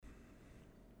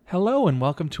Hello and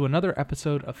welcome to another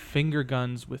episode of Finger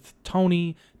Guns with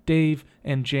Tony, Dave,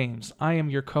 and James. I am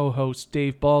your co-host,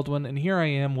 Dave Baldwin, and here I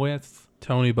am with...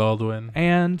 Tony Baldwin.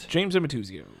 And... James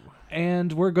Amatuzio.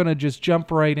 And we're going to just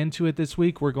jump right into it this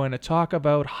week. We're going to talk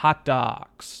about hot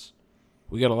dogs.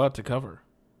 We got a lot to cover.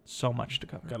 So much to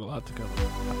cover. Got a lot to cover.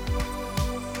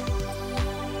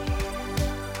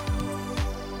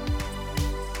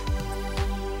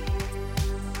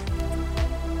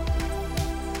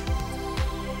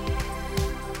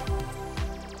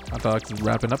 Hot Dogs is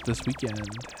wrapping up this weekend.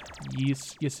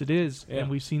 Yes, it is. Yeah. And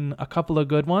we've seen a couple of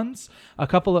good ones.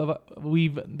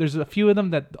 There's a few of them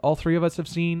that all three of us have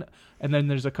seen, and then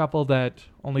there's a couple that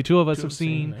only two of us have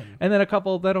seen, and then a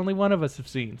couple that only one of us have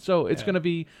seen. So it's going to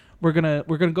be we're going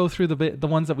to go through the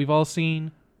ones that we've all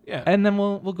seen. Yeah. And then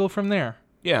we'll go from there.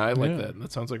 Yeah, I like that.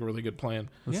 That sounds like a really good plan.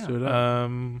 Let's do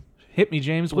it. Hit me,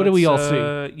 James. What do we all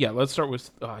see? Yeah, let's start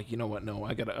with. You know what? No,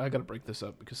 I gotta break this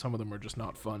up because some of them are just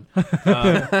not fun.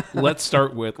 Let's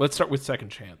start with Second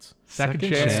Chance. Second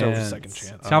Let's Chance. start with Second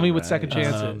Chance. Tell me what Second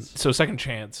Chance is. So Second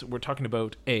Chance, we're talking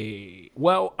about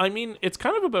it's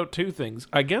kind of about two things.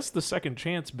 I guess the Second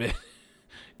Chance bit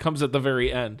comes at the very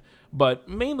end, but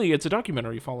mainly it's a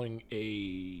documentary following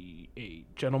a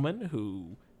gentleman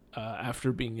who,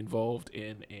 after being involved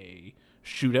in a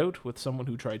shootout with someone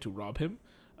who tried to rob him,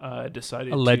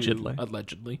 decided to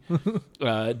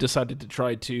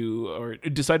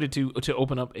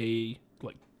open up a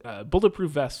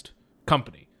bulletproof vest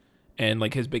company, and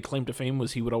his big claim to fame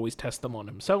was he would always test them on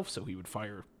himself, so he would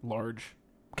fire large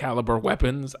caliber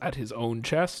weapons at his own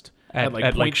chest at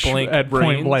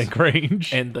point blank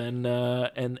range, and then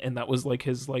and that was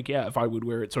his if I would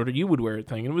wear it, sort of you would wear it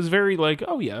thing. And it was very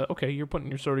oh yeah, okay, you're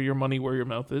putting your money where your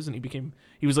mouth is. And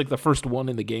he was the first one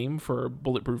in the game for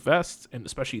bulletproof vests, and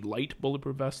especially light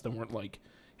bulletproof vests that weren't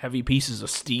heavy pieces of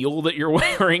steel that you're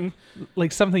wearing,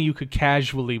 something you could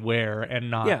casually wear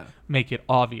and not make it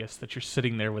obvious that you're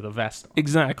sitting there with a vest on.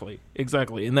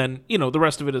 Exactly. And then the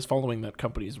rest of it is following that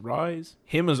company's rise,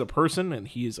 him as a person, and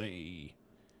he is a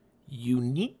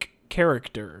unique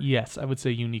character. Yes, I would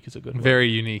say unique is a good word. Very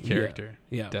unique character.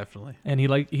 Yeah. Definitely. And he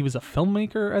was a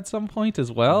filmmaker at some point as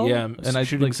well. Yeah, and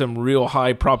shooting some real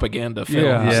high propaganda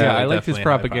films. Yeah, I liked his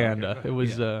propaganda. It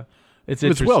was It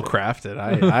was well crafted.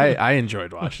 I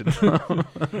enjoyed watching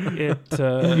it.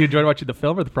 You enjoyed watching the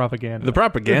film or the propaganda? The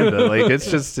propaganda,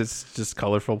 it's just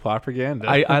colorful propaganda.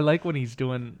 I like when he's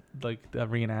doing the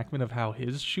reenactment of how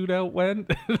his shootout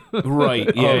went. Right.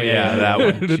 Yeah, that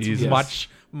one. It's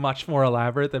much more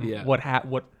elaborate than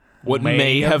what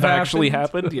may have actually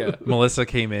happened. Yeah. Melissa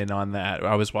came in on that.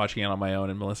 I was watching it on my own,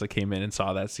 and Melissa came in and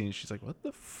saw that scene. She's like, "What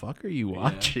the fuck are you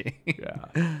watching?"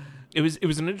 Yeah. It was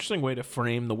an interesting way to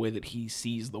frame the way that he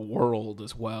sees the world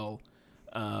as well.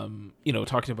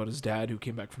 Talking about his dad who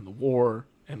came back from the war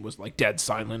and was dead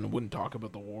silent and wouldn't talk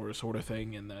about the war sort of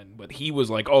thing. But he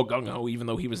was all gung-ho, even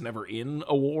though he was never in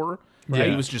a war. Right?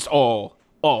 Yeah. He was just all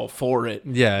for it.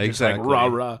 Yeah, exactly. Rah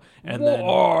rah. And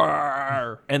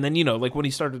war. then when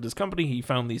he started his company, he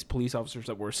found these police officers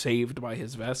that were saved by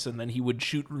his vests, and then he would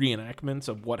shoot reenactments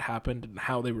of what happened and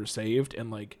how they were saved,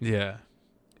 and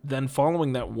then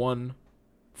following that one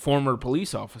former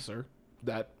police officer,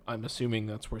 that I'm assuming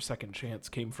that's where Second Chance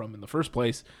came from in the first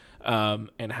place,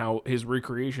 and how his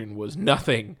recreation was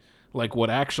nothing like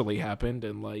what actually happened,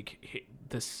 and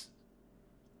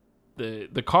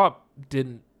the cop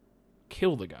didn't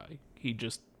kill the guy. He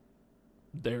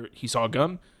saw a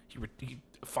gun, he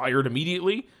fired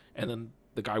immediately, and then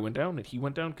the guy went down, and he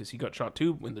went down because he got shot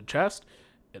too in the chest,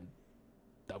 and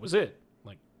that was it.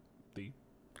 The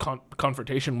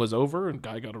confrontation was over, and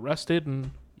guy got arrested,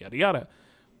 and yada yada.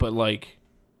 But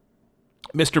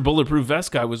Mr. Bulletproof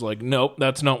Vest guy was nope,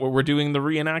 that's not what we're doing the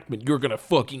reenactment. You're gonna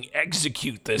fucking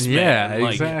execute this man. Yeah,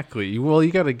 exactly. Well,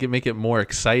 you gotta make it more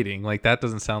exciting. That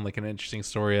doesn't sound like an interesting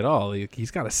story at all.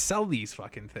 He's got to sell these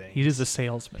fucking things. He is a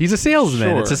salesman. He's a salesman.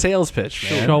 Sure. It's a sales pitch,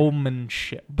 man.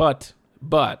 Showmanship. But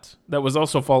that was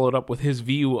also followed up with his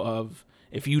view of,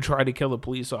 if you try to kill a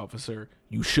police officer,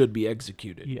 you should be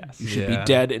executed. Yes. You should be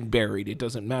dead and buried. It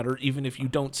doesn't matter. Even if you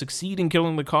don't succeed in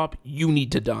killing the cop, you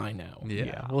need to die now.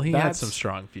 Yeah. Well, he had some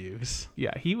strong views.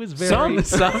 Yeah, he was very... Some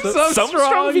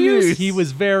strong views. He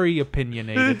was very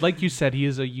opinionated. Like you said, he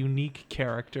is a unique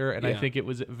character, and I think it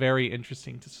was very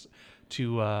interesting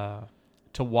to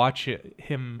watch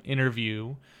him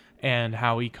interview, and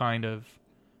how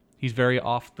he's very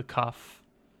off the cuff,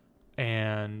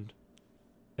 and...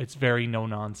 It's very no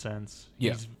nonsense.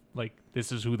 He's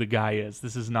this is who the guy is.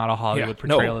 This is not a Hollywood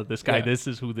portrayal of this guy. Yeah. This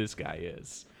is who this guy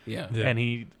is. Yeah.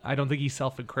 And I don't think he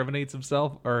self-incriminates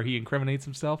himself, or he incriminates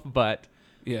himself, but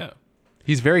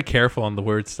He's very careful on the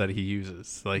words that he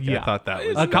uses. Like I thought that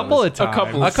was a couple of times. A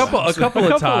couple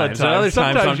of times. And other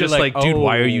times I'm just like, dude,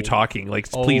 why are you talking? Like,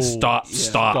 please stop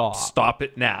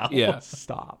it now. Yeah,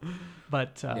 stop.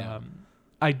 But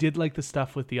I did like the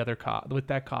stuff with the other cop, with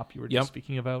that cop you were just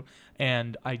speaking about,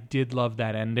 and I did love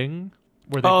that ending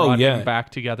where they brought him back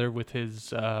together with his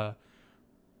the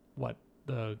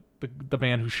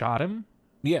man who shot him.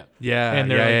 Yeah. And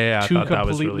they're like two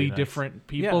completely really different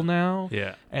people now.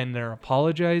 Yeah. And they're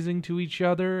apologizing to each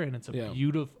other, and it's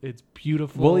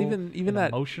beautiful. Well, even that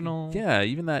emotional. Yeah,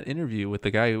 even that interview with the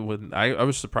guy I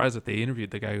was surprised that they interviewed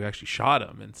the guy who actually shot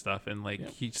him and stuff, and like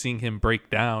seeing him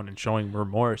break down and showing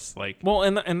remorse, like. Well,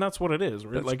 and that's what it is.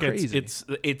 Right? That's like crazy.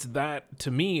 It's that to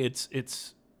me.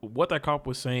 It's what that cop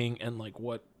was saying, and like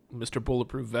what Mr.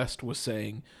 Bulletproof Vest was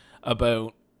saying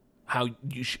about how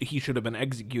he should have been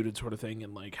executed, sort of thing,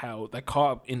 and like how that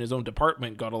cop in his own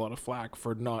department got a lot of flack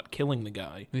for not killing the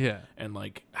guy. Yeah, and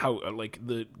like how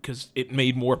because it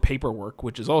made more paperwork,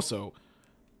 which is also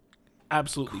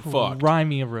absolutely fucked. Cry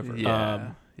me a river.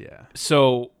 Yeah.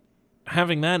 So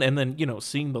having that, and then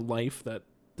seeing the life that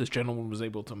this gentleman was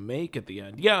able to make at the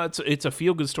end. Yeah, it's a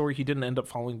feel good story. He didn't end up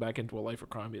falling back into a life of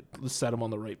crime. It set him on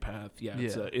the right path. Yeah.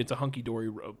 It's a hunky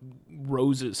dory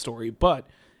roses story, but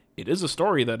it is a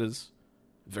story that is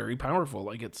very powerful.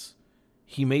 Like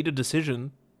he made a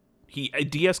decision. He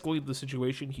de-escalated the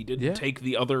situation. He didn't take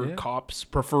the other cop's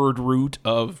preferred route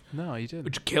of he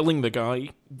didn't. Killing the guy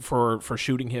for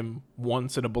shooting him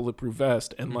once in a bulletproof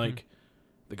vest, and like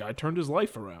the guy turned his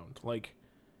life around. Like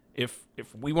if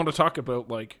we want to talk about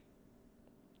like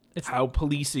how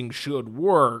policing should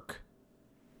work,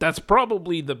 that's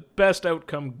probably the best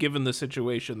outcome given the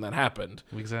situation that happened.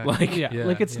 Exactly.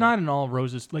 Like it's not in all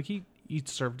roses. Like he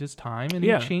served his time and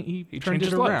he turned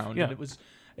it around. Yeah. And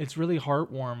it's really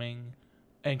heartwarming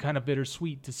and kind of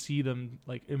bittersweet to see them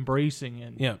like embracing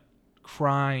and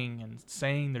crying and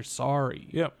saying they're sorry.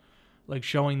 Yeah. Like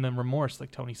showing them remorse, like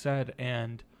Tony said,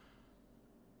 and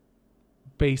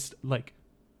based like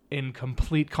in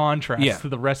complete contrast to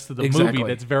the rest of the movie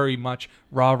that's very much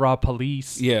rah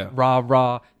police,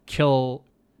 rah kill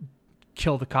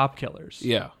the cop killers.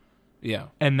 Yeah.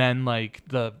 And then like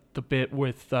the bit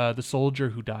with the soldier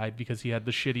who died because he had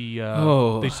the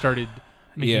shitty they started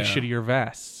making shittier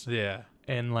vests. Yeah.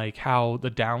 And like how the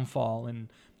downfall, and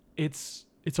it's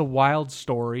a wild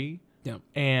story. Yeah.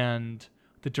 And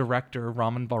the director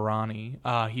Raman Bharani,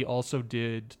 he also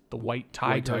did The White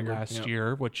Tiger last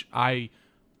year, which I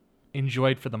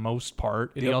enjoyed for the most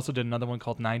part. And he also did another one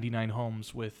called 99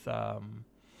 Homes with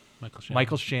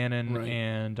Michael Shannon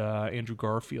and Andrew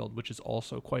Garfield, which is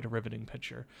also quite a riveting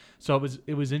picture. So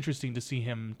it was interesting to see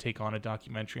him take on a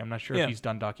documentary. I'm not sure if he's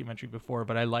done documentary before,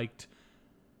 but I liked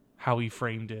how he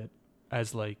framed it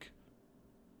as like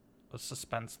a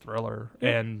suspense thriller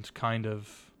and kind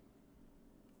of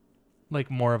like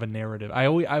more of a narrative. I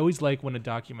always like when a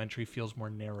documentary feels more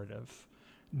narrative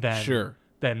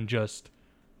than just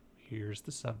here's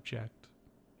the subject,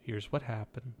 here's what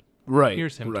happened. Right.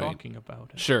 Here's him talking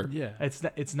about it. Sure. Yeah.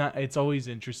 It's always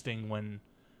interesting when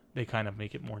they kind of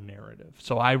make it more narrative.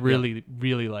 So I really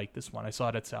like this one. I saw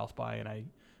it at South by and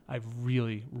I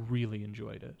really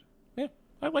enjoyed it. Yeah.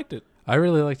 I liked it. I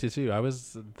really liked it too. I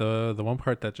was the one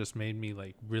part that just made me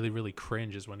like really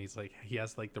cringe is when he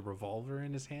has like the revolver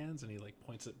in his hands and he like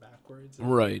points it backwards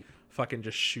and fucking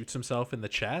just shoots himself in the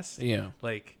chest. Yeah.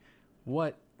 Like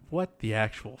what the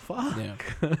actual fuck?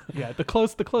 Yeah. The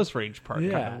close range part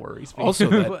kind of worries me.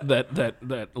 Also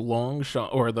that long shot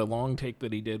or the long take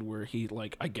that he did where he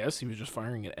like I guess he was just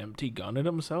firing an empty gun at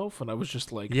himself, and I was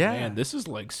just like, man, this is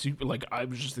like super. Like I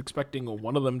was just expecting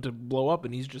one of them to blow up,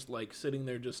 and he's just like sitting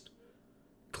there just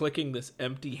clicking this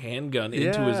empty handgun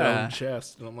into his own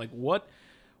chest, and I'm like, what?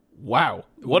 Wow,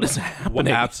 what is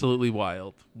happening? Absolutely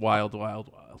wild.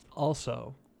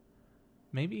 Also,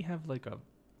 maybe have like a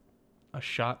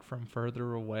shot from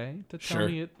further away to tell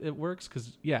me it works,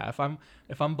 because if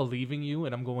I'm believing you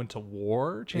and I'm going to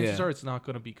war, chances are it's not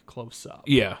going to be close up.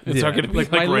 It's not going to be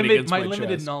like my my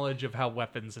limited chest. knowledge of how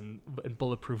weapons and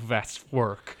bulletproof vests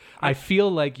work. I feel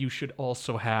like you should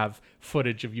also have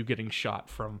footage of you getting shot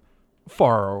from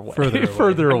far away,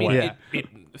 further away.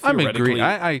 I'm agree.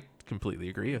 I completely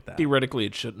agree with that. Theoretically,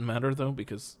 it shouldn't matter though,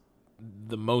 because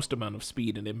the most amount of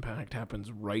speed and impact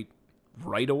happens right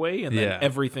away, and then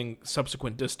everything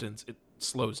subsequent distance it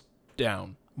slows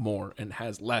down more and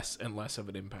has less and less of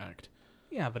an impact.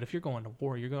 Yeah, but if you're going to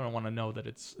war, you're going to want to know that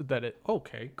it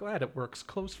okay, glad it works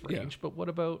close range, but what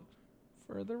about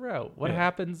further out? What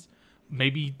happens?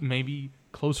 Maybe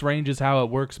close range is how it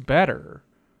works better.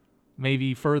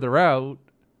 Maybe further out,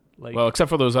 like except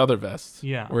for those other vests,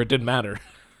 Yeah. where it didn't matter.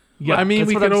 Yeah, I mean, that's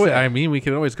we what can I'm always. saying. I mean, we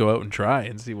can always go out and try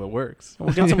and see what works.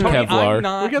 We'll get some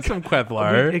Kevlar. We got some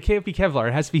Kevlar. It can't be Kevlar.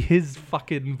 It has to be his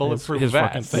fucking bulletproof his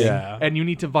fucking vest. thing. Yeah. And you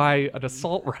need to buy an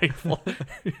assault rifle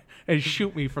and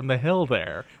shoot me from the hill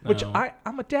there. Which No.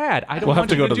 I'm a dad. I don't We'll have want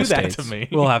to you go to to do the that States. to me.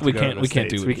 We'll have to We go can't- to the we can't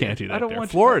States. do it We here. can't do that. I don't there. want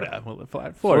you Florida.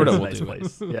 Florida's a will nice do it.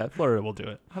 place. Yeah, Florida will do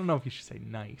it. I don't know if you should say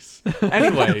nice.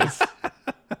 Anyways,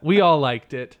 we all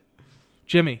liked it.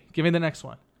 Jimmy, give me the next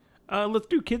one. Let's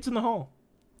do Kids in the Hall.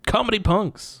 Comedy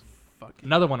punks.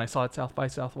 Another one I saw at South by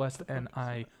Southwest, and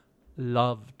I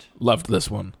loved. Loved this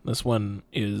one. This one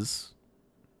is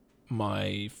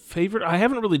my favorite. I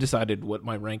haven't really decided what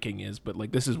my ranking is, but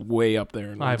like this is way up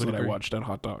there in I ones would that I agree. watched at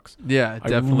Hot Dogs. Yeah, I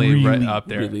definitely really, right up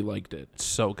there. Really liked it.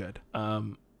 So good.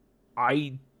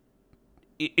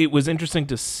 It was interesting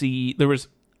to see. There was,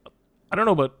 I don't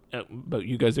know about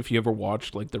you guys if you ever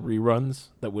watched like the reruns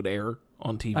that would air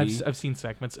on TV. I've seen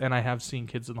segments, and I have seen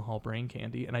Kids in the Hall Brain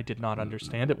Candy, and I did not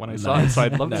understand it when I saw it, so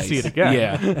I'd love to see it again.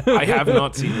 Yeah, I have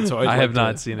not seen it, so I have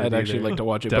not seen it I'd actually either. like to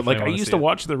watch it. Definitely but like I wanna used see to it.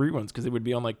 watch the reruns because they would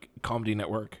be on like Comedy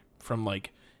Network from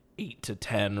like 8 to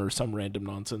 10 or some random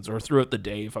nonsense, or throughout the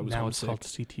day if I was Now it's homesick.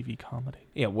 called CTV Comedy.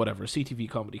 Yeah, whatever. CTV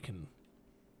Comedy can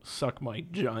suck my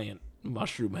giant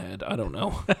mushroom head. I don't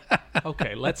know.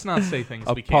 Okay, let's not say things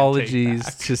we can't Apologies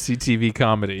take back. to CTV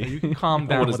comedy. You can calm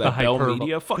down What is with that? the Bell hyperbole.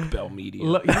 Media? Fuck Bell Media.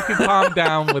 You can calm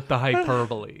down with the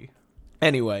hyperbole.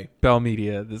 Anyway, Bell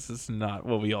Media, this is not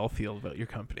what we all feel about your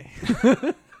company.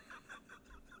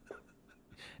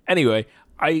 anyway,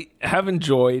 I have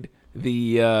enjoyed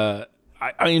the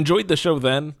I enjoyed the show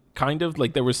then, kind of.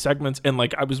 Like there were segments, and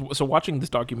like I was watching this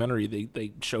documentary,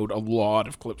 they showed a lot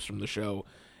of clips from the show,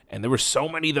 and there were so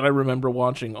many that I remember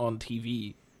watching on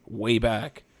TV way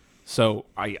back. So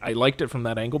I liked it from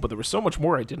that angle, but there was so much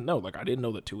more I didn't know. Like I didn't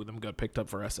know that 2 of them got picked up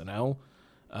for SNL.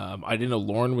 I didn't know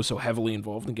Lauren was so heavily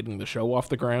involved in getting the show off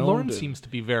the ground. Lauren and seems to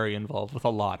be very involved with a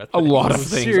lot of a things. lot of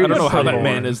things. I don't know how that Seriously.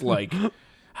 man is like.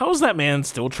 How is that man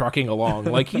still trucking along?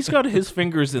 Like he's got his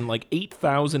fingers in like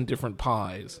 8,000 different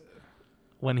pies.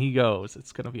 When he goes,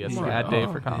 it's going to be a sad day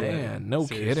for comedy. Man, no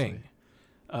Seriously.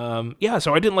 kidding. Yeah,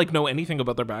 so I didn't like know anything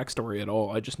about their backstory at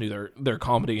all. I just knew their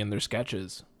comedy and their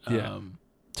sketches. Yeah.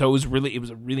 So it was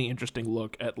a really interesting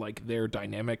look at like their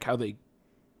dynamic, how they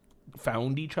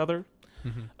found each other,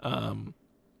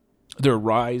 their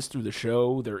rise through the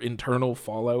show, their internal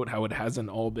fallout, how it hasn't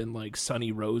all been like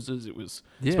sunny roses. It was,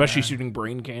 especially shooting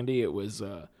Brain Candy, it was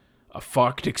a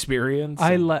fucked experience.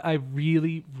 I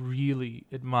really, really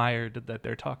admired that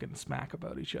they're talking smack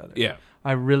about each other. Yeah.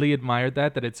 I really admired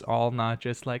that it's all not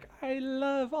just like, I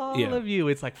love all of you.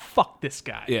 It's like, fuck this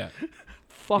guy. Yeah.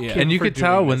 Fuck Yeah. him And you for could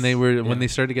tell doing when this. they were when they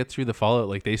started to get through the fallout,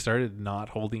 like they started not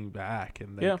holding back,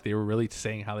 and like, Yeah. they were really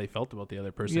saying how they felt about the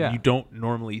other person. Yeah. You don't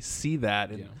normally see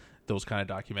that in Yeah. those kind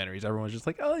of documentaries. Everyone's just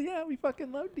like, "Oh yeah, we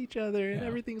fucking loved each other, and Yeah.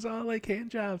 everything all like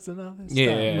hand jobs and all this Yeah,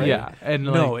 stuff." yeah, right? Yeah. And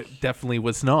No, like, it definitely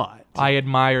was not. I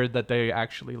admired that they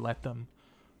actually let them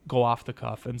go off the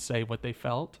cuff and say what they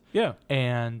felt. Yeah.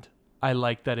 And I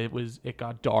liked that it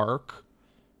got dark,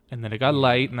 and then it got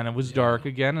light, and then it was dark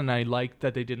again. And I liked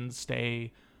that they didn't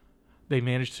stay. They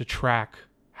managed to track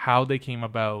how they came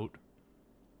about,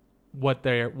 what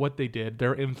they did,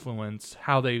 their influence,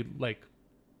 how they like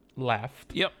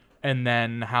left, Yep. and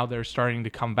then how they're starting to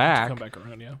come back. Come back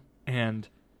around, yeah. And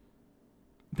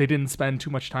they didn't spend too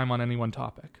much time on any one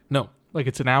topic. No. Like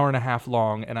it's an hour and a half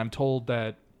long, and I'm told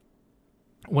that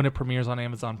when it premieres on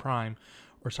Amazon Prime,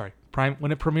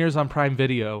 when it premieres on Prime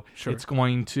Video, Sure. it's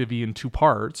going to be in 2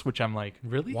 parts, which I'm like,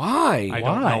 Really? Why? I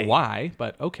don't know why,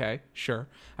 but okay, sure.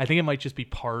 I think it might just be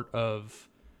part of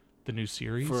the new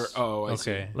series. I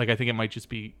see. Okay. Like I think it might just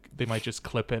be, they might just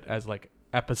clip it as like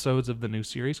episodes of the new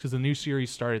series, because the new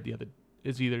series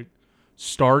is either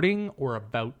starting or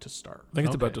about to start. I think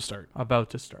it's Okay. about to start. About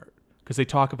to start, because they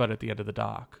talk about it at the end of the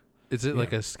doc. Is it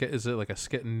like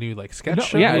a new like sketch No,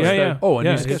 show? yeah, Or yeah, is yeah. that- Oh, a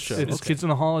Yeah, new sketch show. It's Okay. Kids in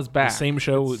the Hall is back. The same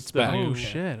show, it's the back. new- Oh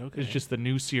shit! Okay. It's just the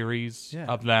new series Yeah.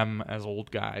 of them as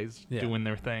old guys Yeah. doing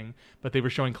their thing. But they were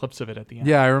showing clips of it at the end.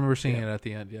 Yeah, I remember seeing it at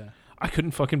the end. Yeah. I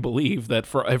couldn't fucking believe that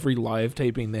for every live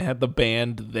taping they had the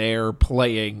band there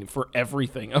playing for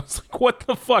everything. I was like, what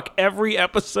the fuck? Every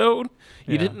episode?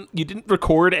 You Yeah. didn't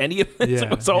record any of this.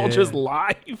 Yeah, It was all yeah, just yeah.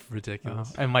 live.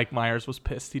 Ridiculous. And Mike Myers was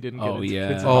pissed he didn't get Oh, into yeah.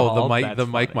 Kids in Oh, Hall. the That's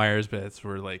Mike funny. Myers bits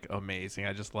were like amazing.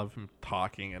 I just love him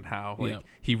talking and how like Yeah.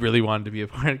 he really wanted to be a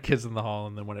part of Kids in the Hall,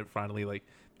 and then when it finally like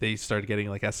they started getting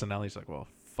like SNL, he's like, well,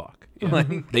 fuck.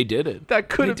 Like, They did it. that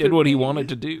could He have did been what he me. wanted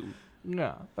to do.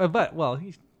 Yeah. But, well,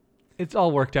 it's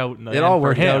all worked out in the It end all for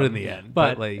worked him. out in the end,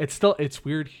 But, but, like- it's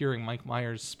weird hearing Mike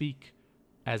Myers speak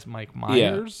as Mike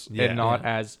Myers Yeah, and not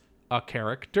as a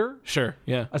character. Sure.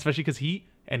 Yeah. Especially because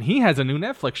And he has a new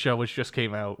Netflix show which just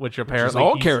came out, which apparently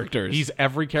all characters. He's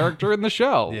every character in the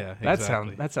show. Yeah,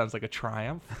 exactly. That sounds like a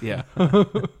triumph. Yeah.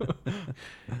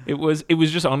 It was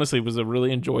just honestly, it was a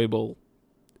really enjoyable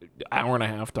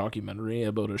hour-and-a-half documentary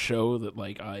about a show that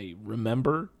like I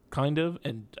remember kind of,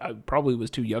 and I probably was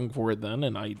too young for it then,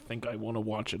 and I think I want to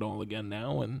watch it all again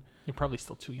now. And you're probably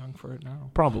still too young for it now.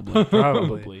 Probably.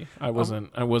 I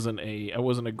wasn't a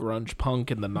grunge punk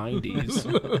in the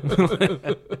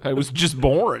 90s. I was just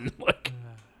born. Like,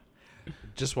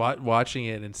 just watching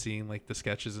it and seeing like the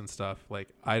sketches and stuff. Like,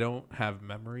 I don't have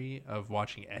memory of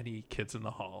watching any Kids in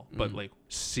the Hall, but like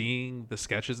seeing the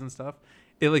sketches and stuff,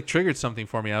 it like triggered something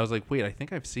for me. I was like, wait, I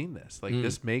think I've seen this. Like,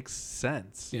 this makes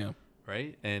sense. Yeah.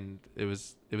 Right. And it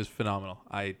was phenomenal.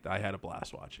 I had a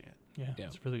blast watching it. Yeah.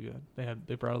 It's really good.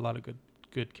 They brought a lot of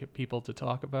good people to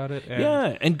talk about it.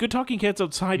 And and good talking cats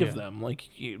outside of them, like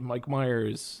Mike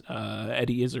Myers,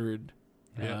 Eddie Izzard,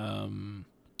 Lauren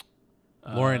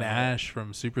Ash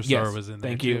from Superstar was in there.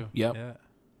 Thank you. Too. Yep.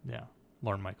 Yeah.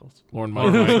 Lauren Michaels.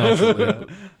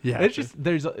 Yeah. It's just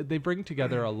they bring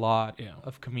together a lot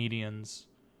of comedians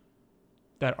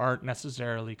that aren't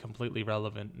necessarily completely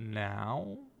relevant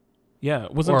now. Yeah,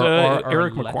 wasn't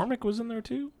Eric McCormick was in there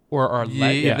too? Or are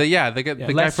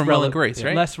the guy from Will and Grace,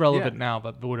 right? Less relevant now,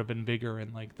 but would have been bigger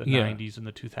in like the 90s and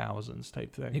the 2000s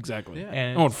type thing. Exactly. Yeah.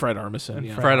 And Fred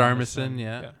Armisen. Fred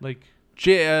Armisen. Like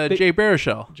Jay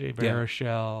Baruchel. Jay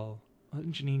Baruchel.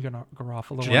 Janine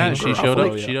Garofalo. Yeah, she showed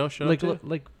up. She showed up.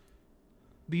 Like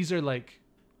these are like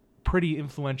pretty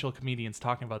influential comedians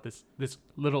talking about this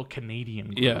little Canadian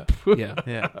group.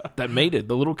 Yeah. That made it.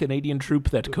 The little Canadian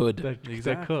troupe that could.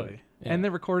 That could. Yeah. And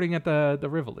they're recording at the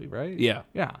Rivoli, right? Yeah.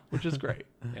 Yeah, which is great.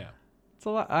 Yeah. It's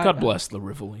a lot. God bless the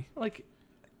Rivoli. Like,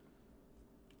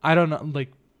 I don't know.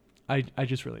 Like, I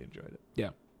just really enjoyed it. Yeah.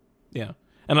 Yeah.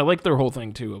 And I like their whole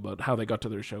thing, too, about how they got to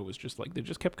their show was just like, they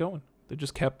just kept going. It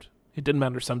didn't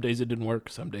matter. Some days it didn't work.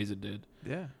 Some days it did.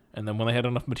 Yeah. And then when they had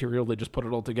enough material, they just put it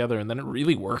all together, and then it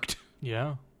really worked.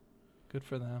 Yeah. Good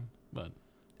for them. But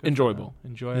enjoyable.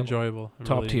 Enjoyable.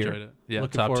 Top really tier. Enjoyed it. Yeah,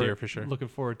 top tier for sure. Looking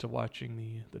forward to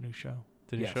watching the new show.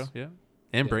 The new show? Yeah.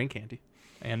 And Brain Candy.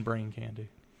 And Brain Candy.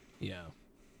 Yeah.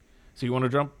 So you want to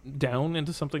jump down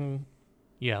into something?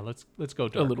 Yeah, let's go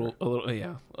darker. A little,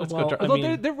 yeah. Let's go dark.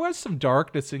 Although there was some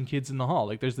darkness in Kids in the Hall.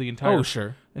 Like, there's the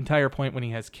entire point when he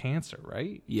has cancer,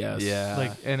 right? Yes. Yeah.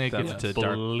 Like, and it gets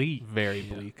bleak. Very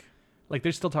bleak. Like,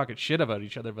 they're still talking shit about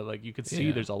each other, but like you could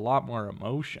see there's a lot more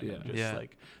emotion. Yeah.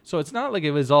 Like, so it's not like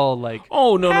it was all like,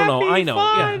 oh no, I know.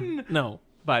 Fun. Yeah. No.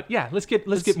 But yeah, let's get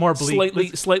more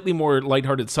bleak. Slightly more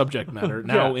lighthearted subject matter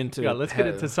now into. Yeah, let's get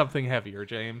into something heavier,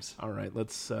 James. All right,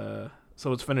 let's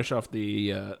finish off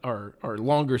the our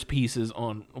longest pieces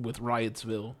with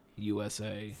Riotsville,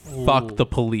 USA. Ooh. Fuck the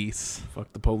police.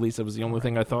 Fuck the police. That was the only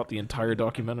thing I thought the entire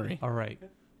documentary. All right.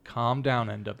 Calm down,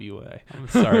 NWA. I'm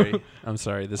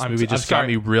sorry. This movie just got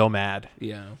me real mad.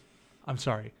 Yeah. I'm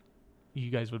sorry. You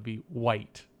guys would be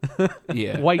white.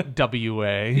 Yeah. White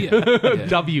WA. Yeah.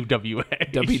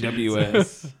 WWA.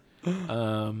 WWS.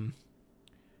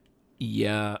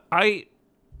 Yeah.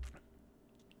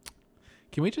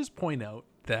 Can we just point out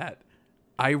that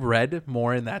I read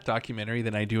more in that documentary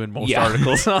than I do in most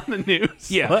articles on the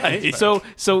news? Yeah. So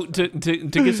to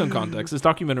give some context, this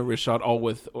documentary was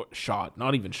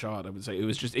not even shot, I would say. It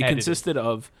was just, it consisted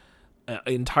of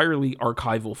entirely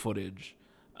archival footage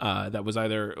that was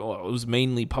it was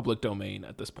mainly public domain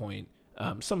at this point.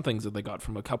 Some things that they got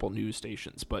from a couple news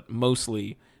stations, but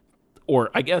mostly,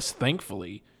 or I guess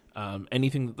thankfully,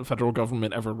 anything that the federal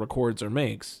government ever records or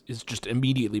makes is just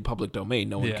immediately public domain.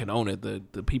 No one can own it.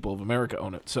 The people of America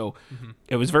own it. So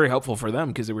it was very helpful for them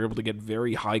because they were able to get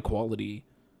very high quality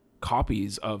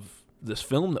copies of this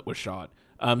film that was shot.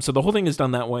 So the whole thing is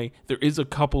done that way. There is a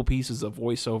couple pieces of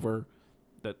voiceover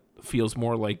that feels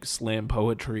more like slam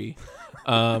poetry.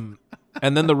 And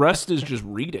then the rest is just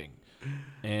reading.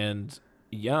 And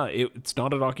yeah, it's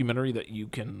not a documentary that you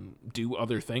can do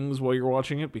other things while you're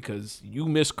watching it because you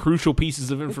miss crucial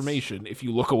pieces of information if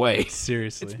you look away.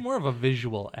 Seriously. It's more of a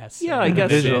visual essay. Yeah, I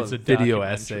guess it's a video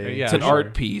essay. Yeah, it's an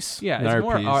art piece. Yeah, it's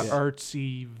more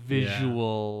artsy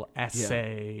visual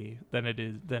essay than it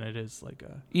is like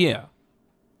a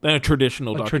than a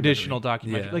traditional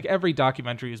documentary. Like every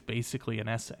documentary is basically an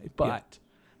essay, but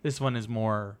this one is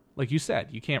more, like you said,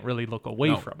 you can't really look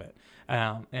away from it,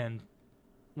 and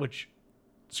which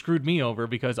screwed me over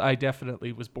because I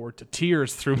definitely was bored to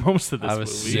tears through most of this movie. I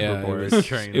was super bored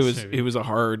during this movie. It was a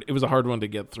hard one to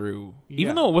get through.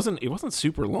 Even though it wasn't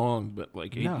super long, but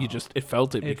like it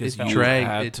felt it because it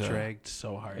dragged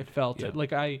so hard. It felt it.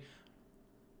 Like I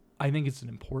think it's an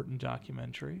important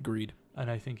documentary. Agreed. And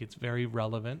I think it's very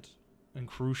relevant and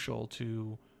crucial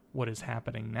to what is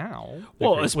happening now.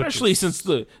 Well, especially since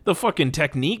the fucking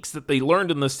techniques that they learned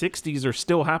in the 60s are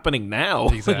still happening now.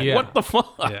 Exactly. Yeah. What the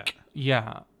fuck?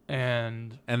 Yeah.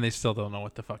 And they still don't know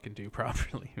what to fucking do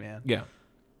properly, man. Yeah.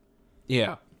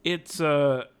 Yeah. It's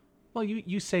well,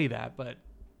 you say that, but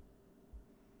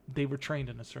they were trained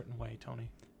in a certain way,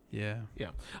 Tony. Yeah.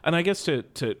 Yeah. And I guess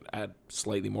to add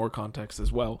slightly more context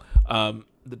as well,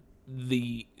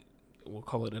 the we'll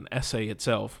call it an essay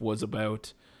itself was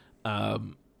about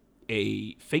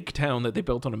a fake town that they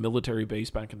built on a military base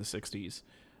back in the 60s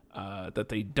that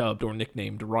they dubbed or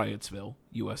nicknamed Riotsville,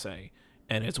 USA.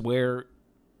 And it's where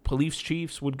police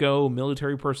chiefs would go,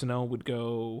 military personnel would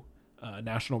go,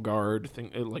 National Guard,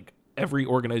 like every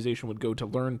organization would go to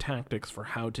learn tactics for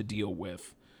how to deal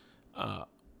with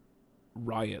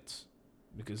riots.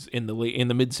 Because in the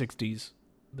mid 60s,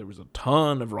 there was a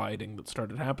ton of rioting that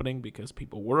started happening because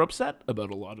people were upset about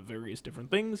a lot of various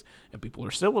different things, and people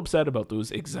are still upset about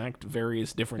those exact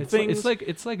various different things.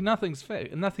 It's like nothing's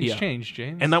changed,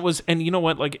 James. And you know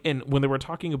what? Like, and when they were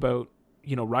talking about,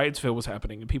 Riotsville was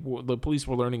happening, and the police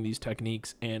were learning these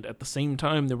techniques, and at the same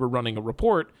time they were running a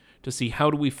report to see how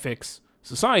do we fix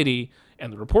society.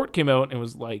 And the report came out, and it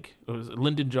was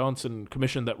Lyndon Johnson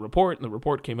commissioned that report, and the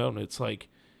report came out, and it's like,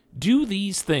 do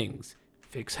these things,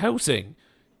 fix housing,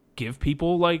 give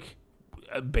people like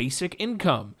a basic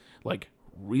income, like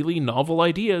really novel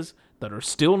ideas that are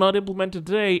still not implemented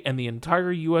today. And the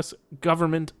entire U.S.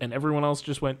 government and everyone else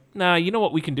just went, nah, you know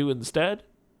what we can do instead?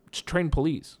 Just train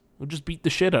police. We'll just beat the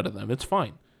shit out of them. It's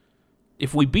fine.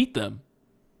 If we beat them,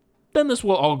 then this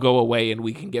will all go away and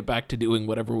we can get back to doing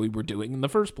whatever we were doing in the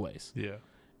first place. Yeah.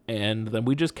 And then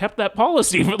we just kept that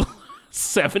policy for the last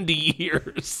 70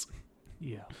 years.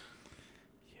 Yeah.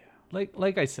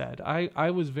 Like I said,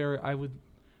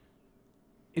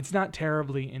 it's not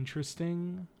terribly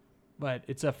interesting, but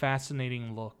it's a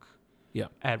fascinating look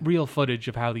at real footage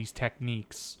of how these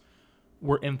techniques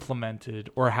were implemented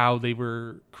or how they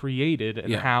were created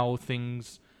and how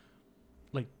things,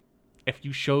 like, if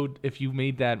you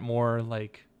made that more,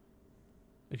 like,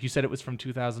 if you said it was from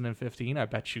 2015, I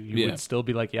bet you would still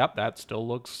be like, yep, that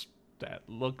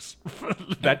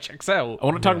checks out. I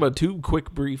want to talk about two quick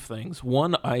brief things.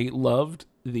 One, I loved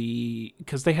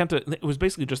because it was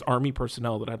basically just army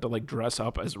personnel that had to like dress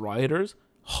up as rioters.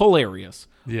 Hilarious.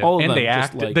 Yeah. All of and them they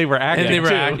acted. They were acting. And they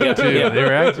were acting too. Yeah. They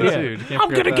were acting too.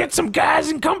 I'm gonna get some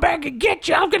guys and come back and get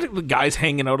you. The guys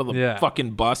hanging out of the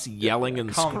fucking bus, yelling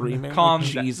and screaming.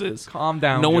 Jesus, calm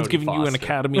down. No one's Jodie giving you an Foster.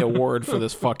 Academy Award for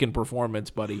this fucking performance,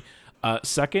 buddy.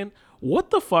 Second, what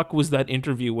the fuck was that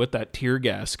interview with that tear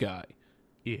gas guy?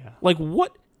 Yeah. Like,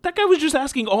 what? That guy was just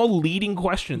asking all leading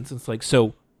questions. It's like,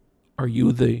 so, are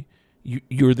you're the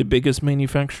biggest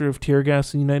manufacturer of tear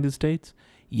gas in the United States?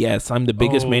 Yes, I'm the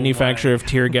biggest manufacturer of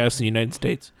tear gas in the United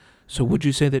States. So would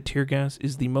you say that tear gas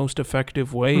is the most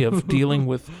effective way of dealing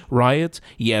with riots?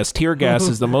 Yes, tear gas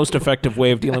is the most effective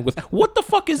way of dealing with... What the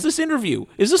fuck is this interview?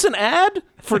 Is this an ad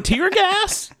for tear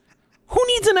gas? Who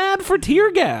needs an ad for tear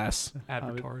gas?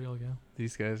 Advertorial, yeah.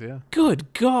 These guys, yeah.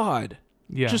 Good God.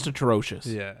 Yeah. Just atrocious.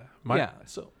 Yeah.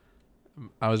 So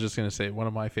I was just gonna say one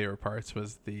of my favorite parts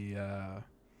was the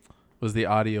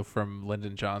audio from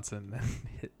Lyndon Johnson.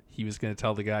 He was gonna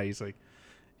tell the guy, he's like,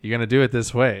 "You're gonna do it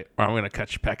this way, or I'm gonna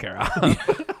cut your pecker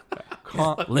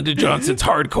off." Lyndon Johnson's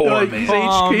hardcore, man.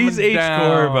 He's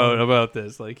hardcore about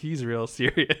this. Like, he's real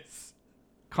serious.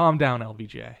 Calm down,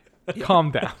 LBJ.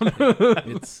 Calm down.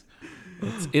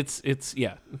 It's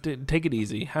yeah. Take it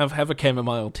easy. Have a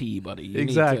chamomile tea, buddy. You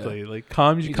exactly. Like,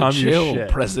 calm your chill, shit.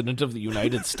 President of the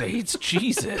United States.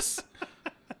 Jesus.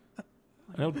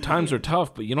 I know times are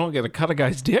tough, but you don't get to cut a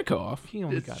guy's dick off. He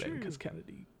only got it because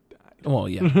Kennedy died. Well,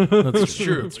 yeah, that's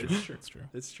true. It's true.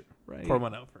 It's true. Right. Pour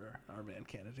one out for our man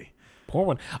Kennedy. Poor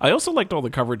one. I also liked all the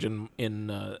coverage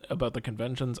in about the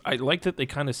conventions. I liked that they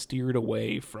kind of steered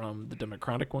away from the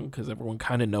Democratic one because everyone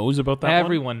kind of knows about that.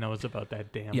 Everyone knows about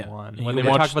that damn one. When they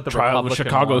watch about the trial of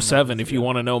Chicago 7, if you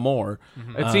want to know more,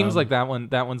 it seems like that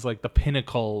one's like the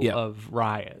pinnacle of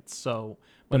riots. So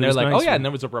when they're like, nice, and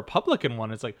there was a Republican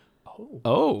one, it's like,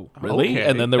 oh, really? Okay,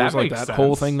 and then there was like that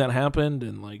whole thing that happened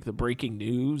and like the breaking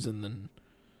news, and then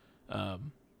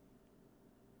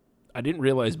I didn't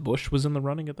realize Bush was in the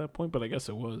running at that point, but I guess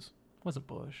it was. Wasn't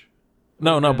Bush?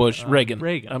 No, not Bush. Reagan.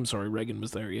 Reagan. I'm sorry, Reagan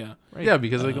was there. Yeah. Reagan. Yeah,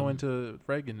 because they go into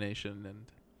Reagan Nation and.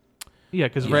 Yeah,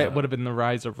 because it would have been the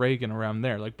rise of Reagan around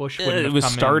there. Like Bush wouldn't have it was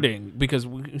come starting in. Because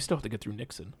we still have to get through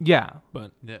Nixon. Yeah,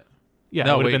 but yeah,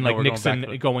 no, it would have been like we're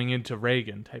Nixon going into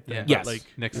Reagan type thing. Yeah. Yes, like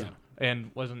Nixon,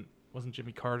 and wasn't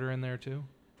Jimmy Carter in there too?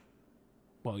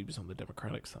 Well, he was on the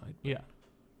Democratic side. Yeah.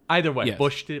 Either way, Yes.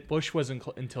 Bush wasn't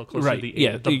until closer to the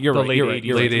Yeah, the, you're the right. late You're right. 80s,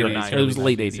 You're right. late You're 80s, right. early It was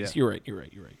late 90s, 80s. yeah. You're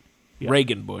right. Yeah.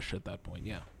 Reagan Bush at that point.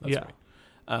 Yeah. That's Yeah.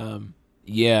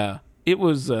 right. It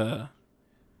was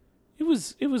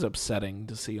upsetting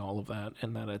to see all of that,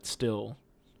 and that it's still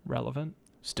relevant.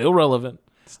 relevant.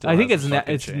 Still I think hasn't it's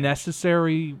fucking it's changed.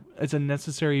 necessary. It's a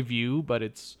necessary view, but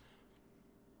it's.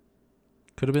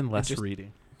 Could have been less just-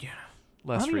 reading. Yeah.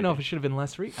 Less I don't even reading. know if it should have been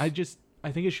less read.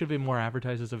 I think it should have been more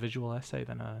advertised as a visual essay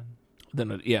than a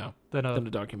Than a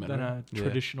documentary. than a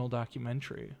traditional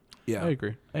documentary. Yeah. I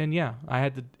agree. And yeah,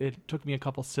 it took me a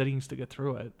couple sittings to get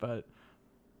through it, but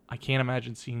I can't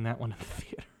imagine seeing that one in the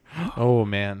theater. Oh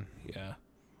man, Yeah.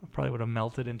 I probably would have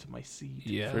melted into my seat.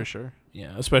 Yeah. for sure.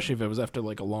 Yeah, especially if it was after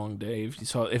like a long day.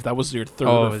 If that was your third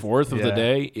Oh, or it's- fourth of the yeah.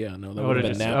 day, yeah, no, that I would would have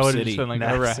have been just, Nap I City. just been like,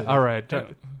 Nap all right, City. all right,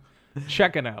 Yeah.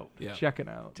 checking out, Yeah. checking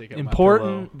out. Take out my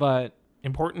Important, pillow. but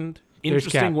Important, There's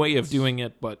interesting way of caveats. doing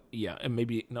it, but yeah, and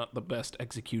maybe not the best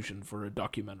execution for a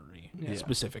documentary Yeah.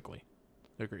 specifically.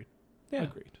 Agreed. Yeah.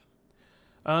 agreed.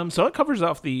 So that covers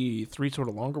off the three sort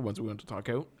of longer ones we want to talk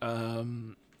out.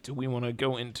 Do we want to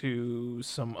go into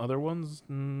some other ones?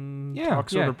 Talk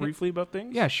sort of briefly about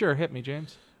things? Yeah, sure. Hit me,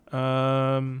 James.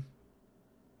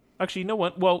 Actually, you know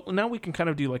what? Well, now we can kind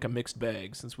of do like a mixed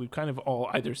bag since we've kind of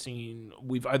all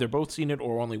we've either both seen it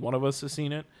or only one of us has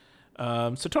seen it.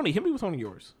 So Tony, hit me with one of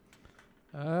yours.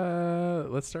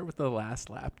 Let's start with The Last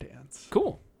Lap Dance.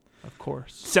 Cool. Of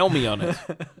course. Sell me on it.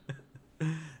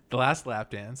 The Last Lap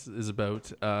Dance is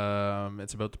about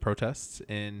it's about the protests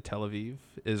in Tel Aviv,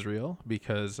 Israel,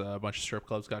 because a bunch of strip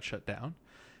clubs got shut down,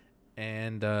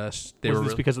 and they Was were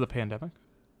this because of the pandemic?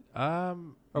 or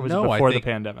Or was no, it before I think,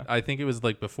 the pandemic? I think it was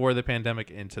like before the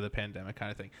pandemic, into the pandemic kind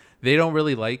of thing. They don't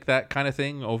really like that kind of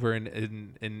thing over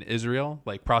in Israel,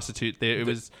 like prostitute. They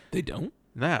don't?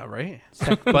 Nah, right?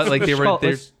 But like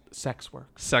they're sex work.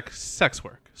 sex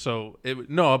work. So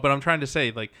but I'm trying to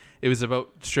say like it was about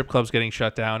strip clubs getting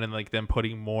shut down and like them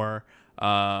putting more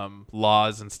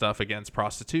laws and stuff against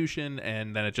prostitution,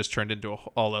 and then it just turned into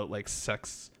all out like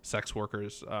sex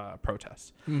workers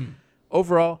protests.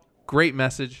 Overall, great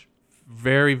message.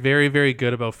 Very, very, very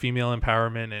good about female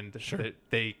empowerment, and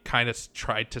they kind of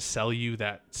tried to sell you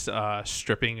that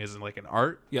stripping is like an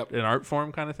art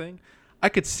form kind of thing. I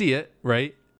could see it,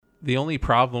 right? The only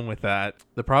problem with that,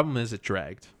 the problem is it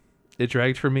dragged. It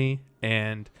dragged for me,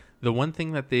 and the one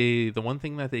thing that they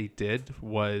did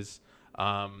was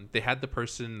they had the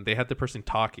person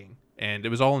talking, and it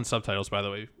was all in subtitles, by the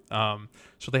way.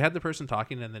 So they had the person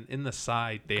talking, and then in the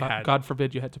side they had, God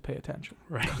forbid you had to pay attention.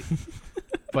 right.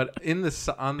 But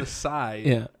on the side,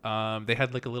 they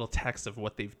had like a little text of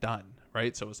what they've done,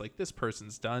 right? So it was like, this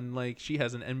person's done, like she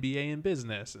has an MBA in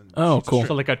business, and Oh, cool.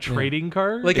 So like a trading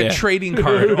card? like a trading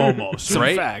card almost, Some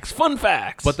right? facts. Fun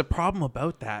facts. But the problem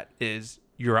about that is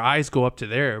your eyes go up to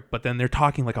there, but then they're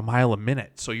talking like a mile a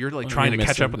minute. So you're like trying to you're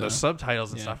catch up with missing the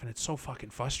subtitles and stuff. And it's so fucking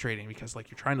frustrating because like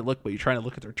you're trying to look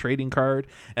at their trading card,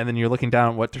 and then you're looking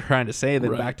down at what they're trying to say,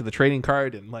 then back to the trading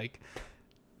card. And like,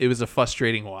 it was a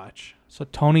frustrating watch. So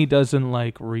Tony doesn't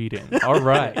like reading. All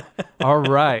right. All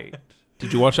right.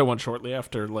 Did you watch that one shortly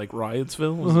after like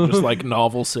Riotsville? Was it just like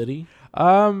Novel City?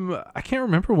 I can't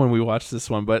remember when we watched this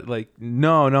one, but like,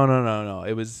 no.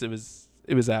 It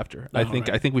was after. I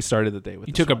think we started the day with.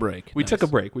 You took a break. We Nice. took a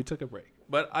break.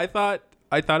 But I thought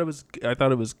it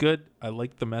was good. I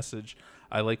liked the message.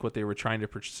 I like what they were trying to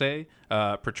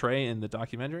portray in the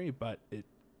documentary, but it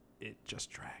just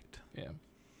dragged. Yeah.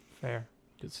 Fair.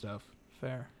 Good stuff.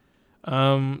 Fair.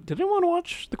 Did anyone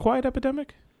watch The Quiet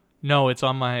Epidemic? No, it's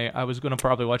on my. I was gonna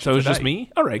probably watch. So it it was just today.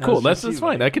 me. All right, No, cool. it's That's just you,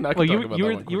 fine. man. I can talk Well, about you that were one you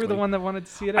were quickly. the one that wanted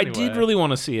to see it. I Anyway. did really want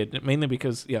to see it, mainly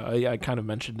because I kind of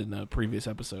mentioned in a previous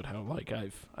episode how like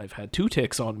I've had 2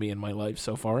 ticks on me in my life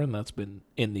so far, and that's been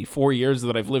in the 4 years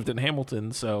that I've lived in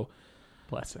Hamilton. So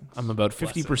Blessings. I'm about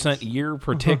 50% year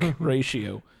per tick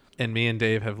ratio. And me and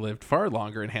Dave have lived far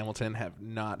longer in Hamilton, have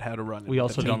not had a run. We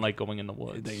also don't like going in the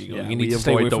woods. There you go. Yeah, you need we to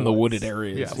stay away avoid the from the woods. wooded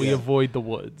areas. Yeah, we avoid the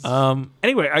woods.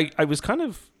 Anyway, I was kind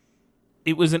of.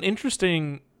 It was an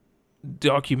interesting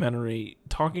documentary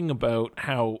talking about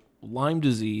how Lyme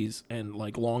disease and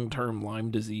like long-term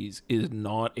Lyme disease is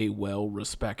not a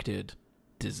well-respected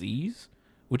disease,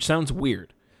 which sounds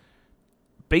weird.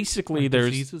 Basically,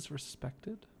 there's diseases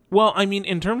respected. well, I mean,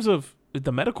 in terms of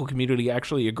the medical community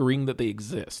actually agreeing that they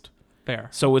exist. Fair.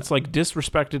 So it's like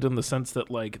disrespected in the sense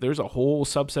that like there's a whole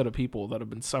subset of people that have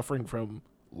been suffering from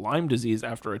Lyme disease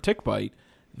after a tick bite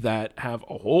that have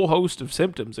a whole host of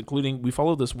symptoms, including we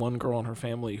follow this one girl and her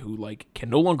family who like can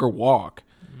no longer walk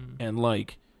and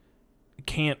like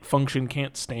can't function,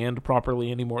 can't stand properly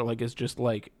anymore. Like is just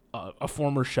like a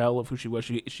former shell of who she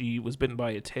was. She was bitten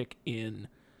by a tick in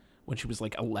when she was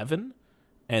like 11.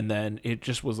 And then it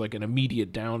just was like an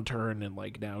immediate downturn, and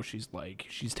like now she's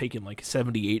taking like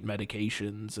 78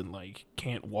 medications and like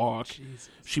can't walk. Jesus.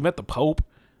 She met the Pope.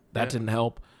 That didn't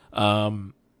help.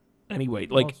 Anyway,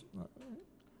 like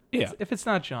if it's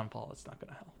not John Paul, it's not going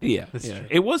to help. Yeah. True.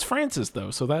 It was Francis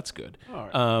though, so that's good. All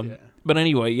right. But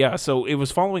anyway, yeah, so it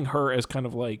was following her as kind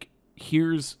of like,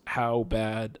 here's how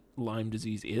bad Lyme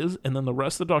disease is, and then the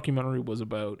rest of the documentary was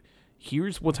about,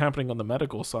 here's what's happening on the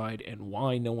medical side and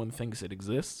why no one thinks it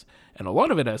exists. And a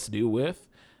lot of it has to do with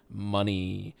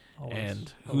money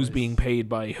and who's being paid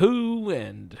by who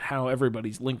and how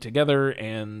everybody's linked together.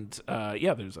 And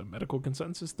there's a medical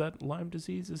consensus that Lyme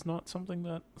disease is not something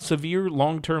that severe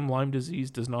long-term Lyme disease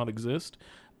does not exist.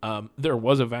 There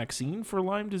was a vaccine for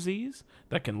Lyme disease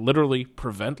that can literally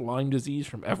prevent Lyme disease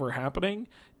from ever happening.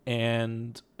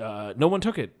 And no one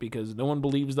took it because no one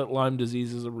believes that Lyme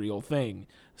disease is a real thing.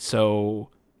 So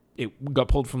it got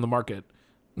pulled from the market.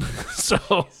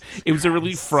 So it was a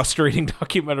really frustrating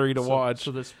documentary to watch.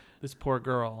 So this poor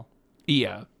girl,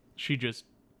 Yeah. she just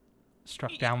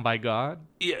struck down by God?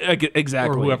 Yeah,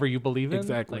 exactly. Or whoever you believe in?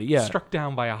 Exactly, Like, yeah. Struck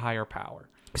down by a higher power.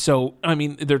 So, I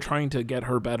mean, they're trying to get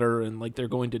her better, and, like, they're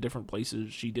going to different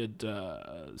places. She did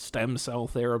stem cell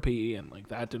therapy, and, like,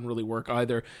 that didn't really work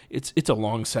either. It's a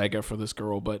long saga for this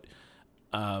girl, but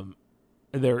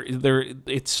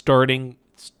it's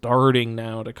starting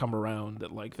now to come around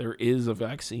that, like, there is a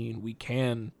vaccine. We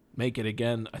can make it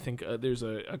again. I think there's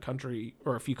a country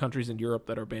or a few countries in Europe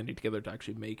that are banding together to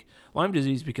actually make Lyme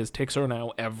disease because ticks are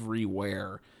now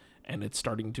everywhere, and it's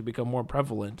starting to become more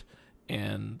prevalent,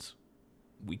 and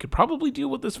we could probably deal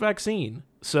with this vaccine.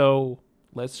 So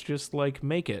let's just like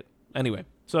make it. Anyway,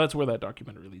 so that's where that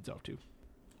documentary leads off to.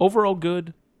 Overall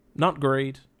good, not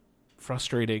great,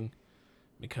 frustrating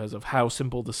because of how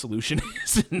simple the solution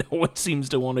is and no one seems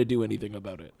to want to do anything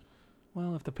about it.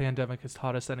 Well, if the pandemic has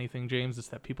taught us anything, James, it's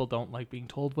that people don't like being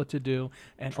told what to do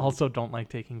and also don't like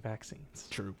taking vaccines.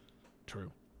 True.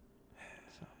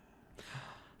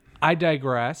 I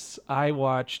digress. I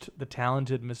watched The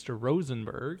Talented Mr.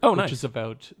 Rosenberg, which is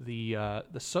about the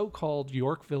so-called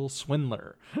Yorkville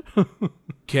swindler.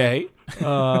 Okay.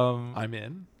 I'm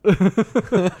in.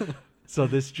 So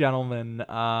this gentleman,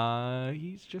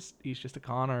 he's just a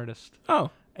con artist. Oh.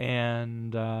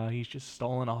 And he's just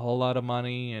stolen a whole lot of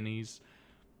money, and he's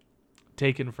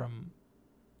taken from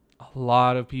a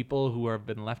lot of people who have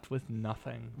been left with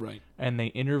nothing. Right. And they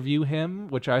interview him,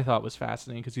 which I thought was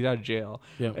fascinating because he's out of jail.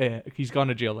 Yeah. He's gone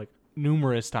to jail like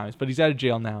numerous times, but he's out of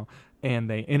jail now. And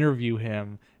they interview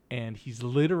him, and he's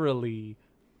literally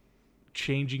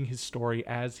changing his story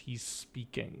as he's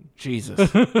speaking.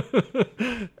 Jesus.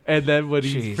 And then when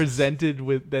he's presented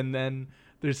with, then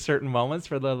there's certain moments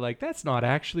where they're like, that's not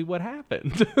actually what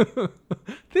happened.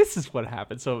 This is what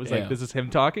happened. So it was like, this is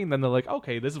him talking. Then they're like,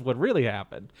 okay, this is what really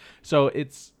happened. So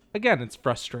it's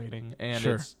frustrating.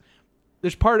 And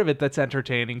there's part of it that's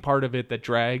entertaining, part of it that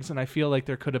drags. And I feel like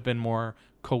there could have been more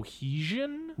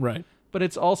cohesion. Right. But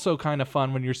it's also kind of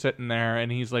fun when you're sitting there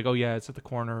and he's like, oh yeah, it's at the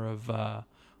corner of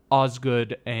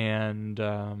Osgood and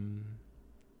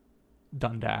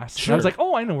Dundas. Sure. And I was like,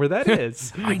 oh, I know where that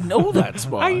is. I know that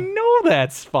spot. I know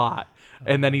that spot.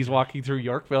 And then he's walking through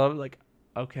Yorkville. I was like,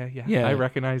 okay, yeah. I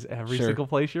recognize every single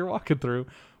place you're walking through.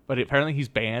 But apparently he's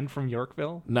banned from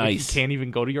Yorkville. Nice. Like, he can't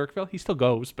even go to Yorkville. He still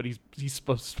goes, but he's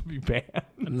supposed to be banned.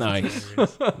 Nice.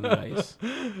 Nice.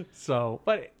 So,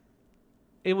 but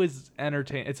it was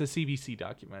entertaining. It's a CBC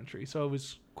documentary, so it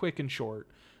was quick and short.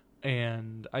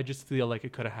 And I just feel like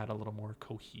it could have had a little more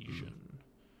cohesion.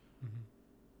 Mm-hmm.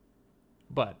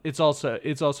 But it's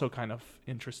also kind of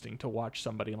interesting to watch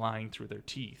somebody lying through their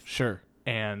teeth. Sure.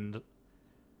 And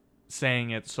saying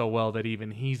it so well that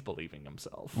even he's believing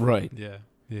himself. Right. Yeah.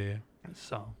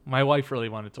 So my wife really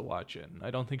wanted to watch it. And I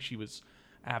don't think she was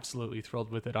absolutely thrilled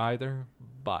with it either,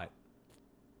 but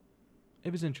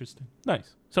it was interesting.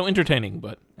 Nice. So entertaining,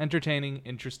 but entertaining,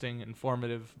 interesting,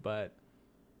 informative, but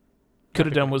could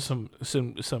have done with some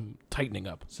tightening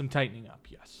up. Some tightening up,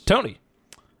 yes. Tony.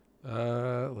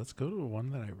 Let's go to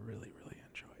one that I really, really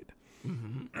enjoyed.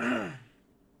 Mm-hmm.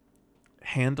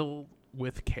 Handle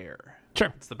with Care.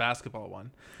 Sure. It's the basketball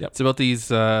one. Yep. It's about these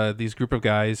group of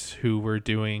guys who were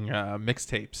doing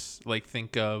mixtapes. Like,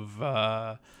 think of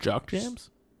Jock Jams?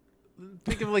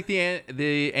 Think of like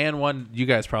the and one. You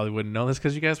guys probably wouldn't know this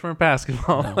because you guys weren't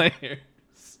basketball players.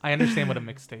 I understand what a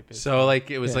mixtape is. So like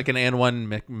it was like an and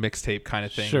one mixtape kind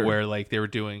of thing, Sure. where like they were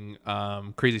doing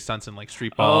crazy stunts in like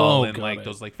street ball and like it.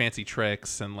 those like fancy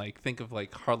tricks, and like think of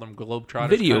like Harlem Globetrotters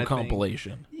Video kind of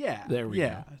compilation. thing. Yeah, There we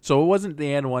go. So it wasn't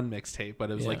the and one mixtape,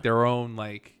 but it was like their own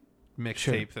like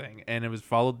mixtape thing, and it was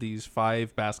followed these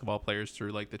 5 basketball players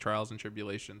through like the trials and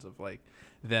tribulations of like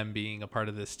them being a part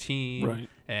of this team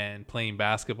and playing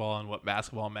basketball and what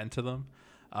basketball meant to them.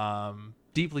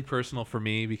 Deeply personal for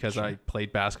me because I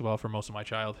played basketball for most of my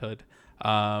childhood.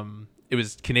 It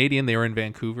was Canadian. They were in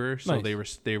Vancouver, so they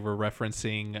were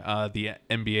referencing the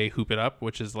NBA Hoop It Up,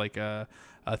 which is like a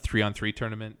 3-on-3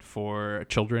 tournament for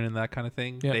children and that kind of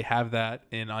thing. They have that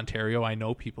in Ontario. I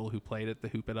know people who played at the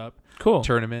Hoop It Up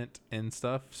tournament and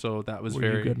stuff. So that was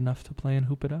Were you good enough to play in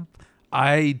Hoop It Up?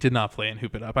 I did not play in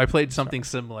Hoop It Up. I played something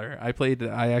similar. I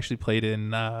actually played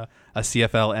in a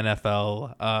CFL,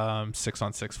 NFL,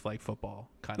 6-on-6 flag football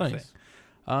kind of thing.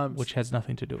 Which has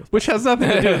nothing to do with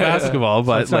basketball,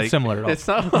 but it's not similar at all. It's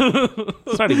not.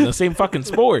 It's not even the same fucking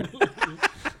sport.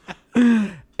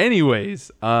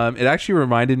 Anyways, it actually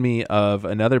reminded me of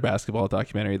another basketball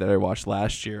documentary that I watched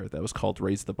last year that was called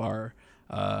Raise the Bar,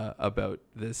 about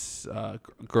this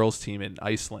girls team in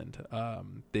Iceland.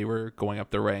 They were going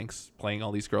up the ranks, playing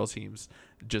all these girls teams,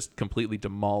 just completely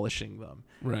demolishing them.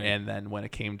 Right. And then when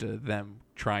it came to them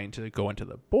trying to go into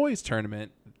the boys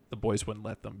tournament, the boys wouldn't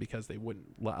let them because they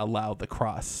wouldn't allow the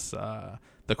cross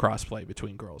play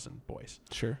between girls and boys.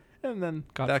 Sure. And then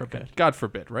God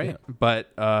forbid, right? Yeah.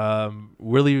 But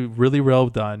really, really well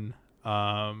done.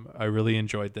 I really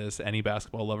enjoyed this. Any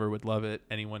basketball lover would love it.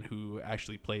 Anyone who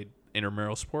actually played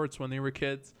intramural sports when they were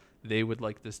kids, they would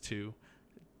like this too.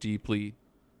 Deeply,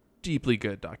 deeply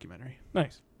good documentary.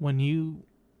 Nice. When you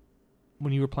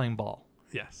were playing ball,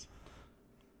 Yes.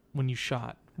 when you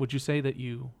shot, would you say that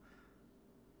you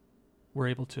were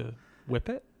able to whip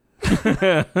it?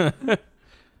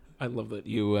 I love that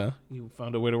you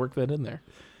found a way to work that in there.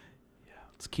 Yeah.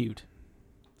 It's cute.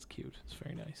 It's cute. It's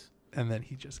very nice. And then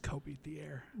he just Kobe'd the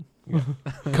air.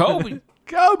 Kobe.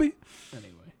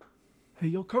 Anyway. Hey,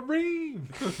 yo, Kareem!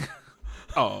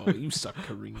 Oh, you suck,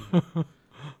 Kareem.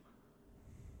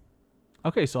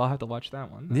 Okay, so I'll have to watch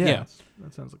that one. Yeah.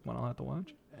 That sounds like one I'll have to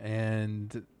watch.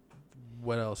 And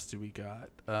what else do we got?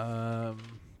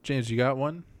 James, you got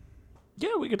one?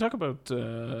 Yeah, we could talk about.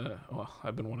 Well,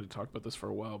 I've been wanting to talk about this for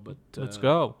a while, but Let's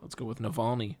go. Let's go with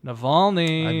Navalny.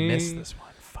 Navalny. I missed this one.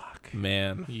 Fuck.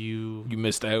 Man, You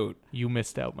missed out.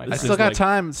 missed out, my I friend. still got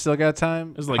time. Still got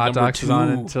time. It's like Hot number Docs is on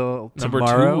 2. until Number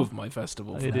tomorrow. 2 of my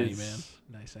festival for It me, is.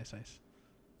 man. Nice.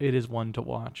 It is one to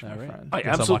watch, my All right. friend. I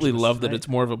Guess I'm absolutely watching this love that tonight. it's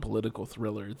more of a political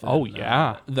thriller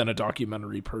than a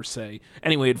documentary per se.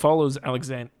 Anyway, it follows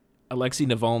Alexei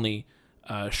Navalny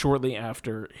shortly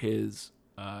after his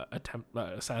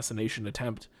assassination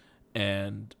attempt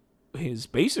and his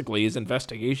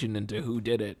investigation into who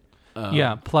did it.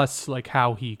 Plus like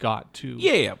how he got to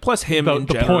Plus him in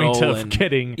the general point of and,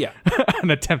 getting an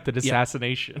attempted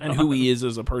assassination. and who he is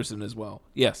as a person as well.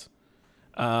 Yes.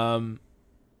 So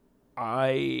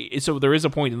there is a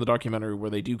point in the documentary where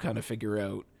they do kind of figure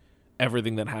out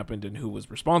everything that happened and who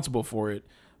was responsible for it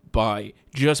by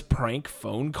just prank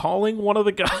phone calling one of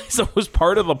the guys that was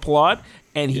part of the plot,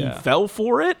 and he fell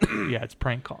for it. Yeah, it's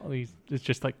prank call. It's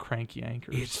just like cranky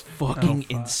anchors. It's fucking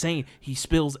insane. He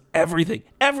spills everything.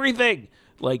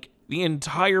 Like the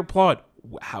entire plot,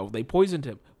 how they poisoned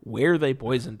him, where they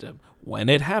poisoned him, when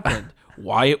it happened,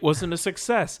 why it wasn't a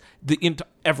success,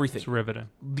 everything. It's riveting.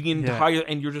 The entire,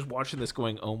 and you're just watching this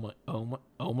going, oh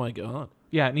my god.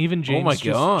 Yeah, and even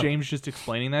God. James just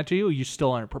explaining that to you, you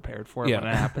still aren't prepared for it when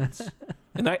it happens.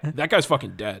 And that guy's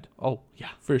fucking dead. Oh yeah,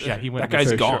 for sure. Yeah, he went. That guy's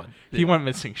missing gone. He went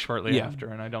missing shortly after,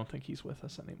 and I don't think he's with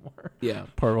us anymore. Yeah,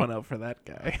 Pour one out for that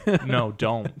guy. No,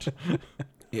 don't.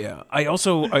 yeah. I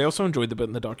also enjoyed the bit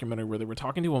in the documentary where they were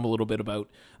talking to him a little bit about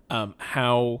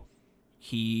how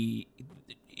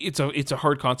it's a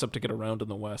hard concept to get around in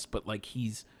the West, but like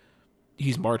he's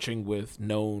marching with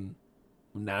known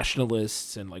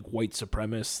nationalists and like white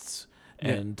supremacists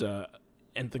and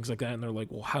things like that, and they're like,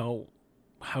 well,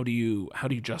 how do you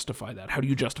justify that? How do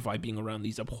you justify being around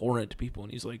these abhorrent people?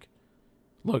 And he's like,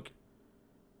 look,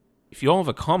 if you all have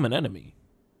a common enemy,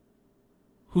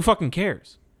 who fucking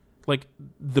cares? Like,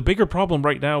 the bigger problem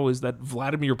right now is that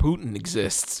Vladimir Putin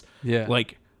exists. Yeah.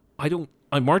 Like,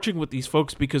 I'm marching with these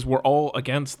folks because we're all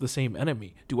against the same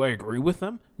enemy. Do I agree with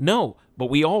them? No. But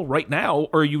we all right now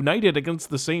are united against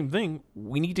the same thing.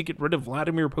 We need to get rid of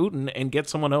Vladimir Putin and get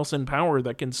someone else in power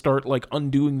that can start like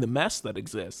undoing the mess that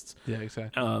exists. Yeah,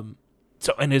 exactly.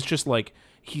 So, and it's just like,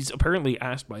 he's apparently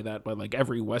asked by like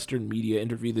every Western media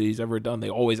interview that he's ever done. They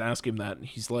always ask him that. And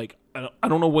he's like, I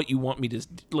don't know what you want me to,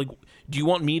 like, do you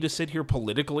want me to sit here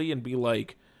politically and be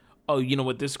like, oh, you know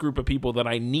what, this group of people that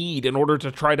I need in order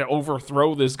to try to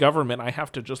overthrow this government, I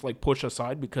have to just like push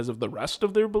aside because of the rest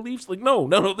of their beliefs? Like, no,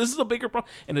 this is a bigger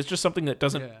problem. And it's just something that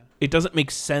doesn't make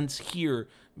sense here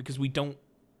because we don't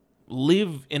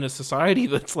live in a society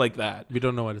that's like that. We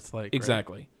don't know what it's like.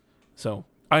 Exactly. Right? So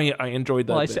I enjoyed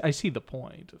that. Well, bit. I see the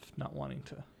point of not wanting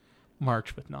to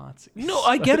march with Nazis. No,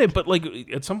 I get it, but like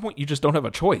at some point you just don't have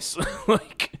a choice.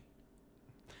 Like,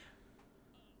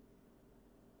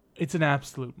 it's an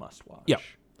absolute must-watch. Yeah,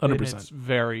 100%. And it's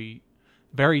very,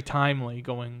 very timely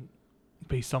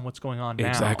based on what's going on now.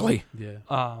 Exactly. Yeah.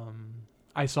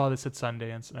 I saw this at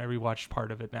Sundance, and I rewatched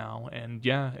part of it now, and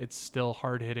yeah, it's still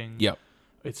hard-hitting. Yep.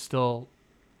 It's still...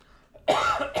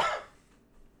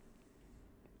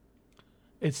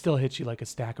 it still hits you like a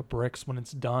stack of bricks when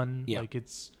it's done. Yeah. Like,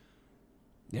 it's...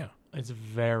 Yeah. It's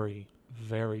very,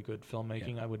 very good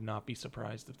filmmaking. Yeah. I would not be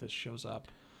surprised if this shows up.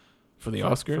 For the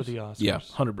Oscars? For the Oscars. Yeah,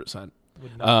 100%.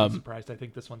 Would not be surprised. I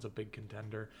think this one's a big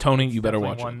contender. Tony, It's you better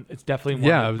definitely watch one. it. It's definitely one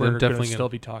Yeah, that I'm we're definitely going to gonna- still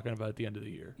be talking about at the end of the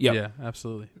year. Yep. Yeah,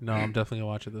 absolutely. No, I'm definitely going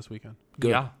to watch it this weekend.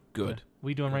 Good. Yeah. Good. What are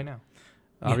we doing right now?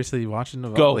 Obviously, watching Go.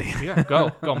 Novelli. Yeah,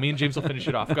 go. Go. Me and James will finish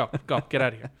it off. Go. Go. Get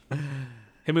out of here.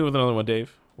 Hit me with another one,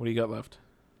 Dave. What do you got left?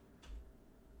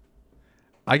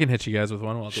 I can hit you guys with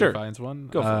one while Sure. Dave finds one.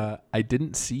 Go for it. I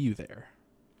Didn't See You There.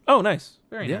 Oh, nice.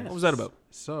 Very Yeah. nice. What was that about?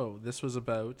 So this was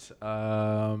about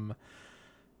I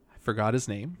forgot his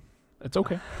name. It's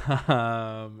okay.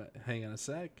 Hang on a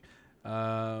sec.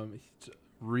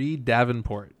 Reed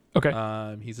Davenport.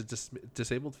 Okay. He's a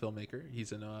disabled filmmaker.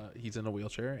 He's in a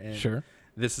wheelchair, and Sure.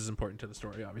 this is important to the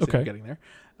story. Obviously, Okay. I'm getting there.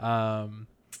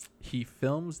 He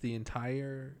films the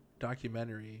entire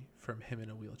documentary from him in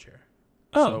a wheelchair.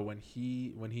 Oh. So when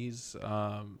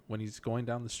he's going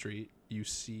down the street, you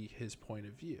see his point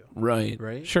of view. Right.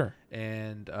 Right? Sure.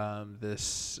 And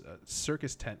this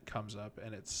circus tent comes up,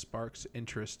 and it sparks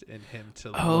interest in him to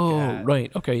look Oh, at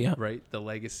right. Okay, yeah. right the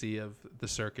legacy of the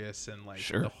circus and like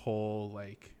Sure. the whole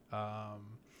like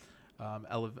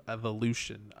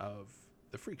evolution of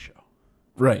the freak show.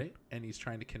 Right. And he's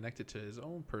trying to connect it to his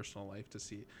own personal life to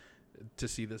see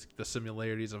the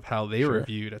similarities of how they Sure. were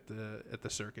viewed at the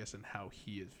circus and how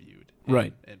he is viewed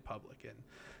Right. in public. And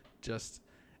just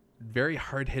very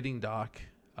hard-hitting doc.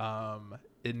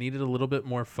 It needed a little bit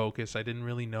more focus. I didn't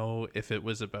really know if it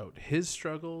was about his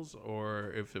struggles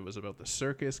or if it was about the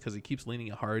circus, because he keeps leaning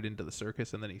hard into the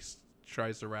circus and then he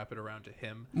tries to wrap it around to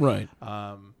him. Right.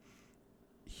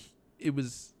 It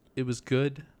was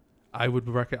good. I would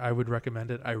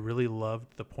recommend it. I really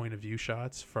loved the point of view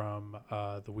shots from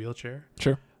the wheelchair.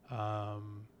 Sure.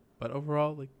 But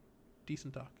overall, like,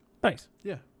 decent doc. Nice.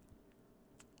 Yeah.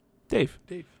 Dave.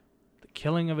 The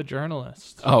Killing of a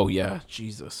Journalist. Oh, yeah.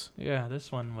 Jesus. Yeah,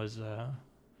 this one was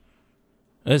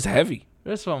It's heavy.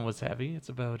 This one was heavy. It's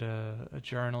about a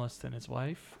journalist and his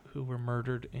wife who were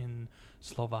murdered in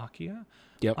Slovakia.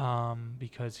 Yep.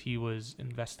 Because he was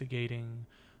investigating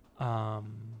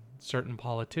certain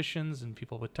politicians and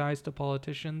people with ties to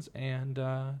politicians and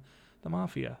the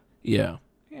mafia. Yeah.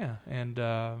 Yeah, and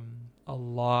a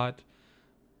lot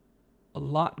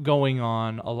going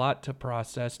on, a lot to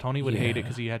process. Tony would hate it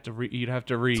because you'd have to read.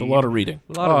 It's a lot of reading.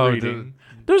 A lot of reading.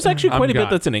 There's actually quite a bit gone.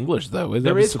 that's in English, though.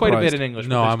 There is quite a bit in English.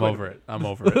 No, but there's I'm quite over it. I'm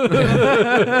over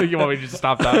it. You want me to just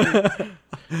stop talking?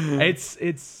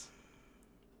 It's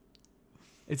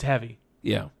heavy.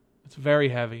 Yeah. It's very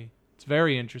heavy. It's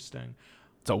very interesting.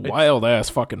 It's a wild-ass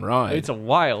fucking ride. It's a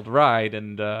wild ride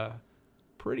and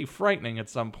pretty frightening at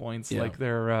some points. Yeah. Like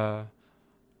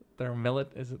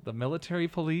is it the military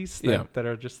police that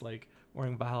are just like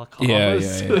wearing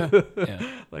balaclavas?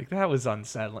 Yeah. Like that was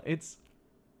unsettling. It's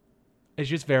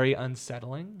just very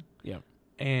unsettling. Yeah.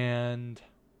 And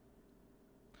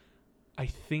I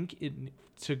think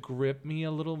to grip me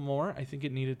a little more, I think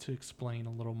it needed to explain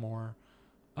a little more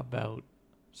about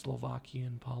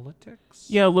Slovakian politics.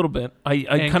 Yeah, a little bit. I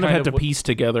kind of had to what- piece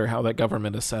together how that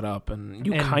government is set up, and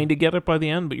you kind of get it by the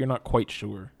end, but you're not quite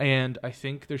sure. And I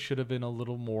think there should have been a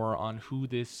little more on who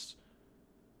this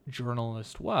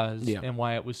journalist was and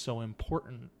why it was so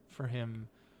important for him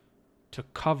to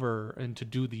cover and to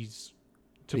do these,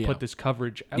 put this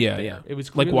coverage out there. Yeah. It was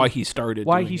Like clearly why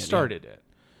he started it.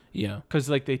 Yeah. Because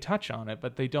like they touch on it,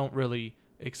 but they don't really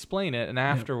explain it. And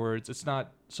afterwards, it's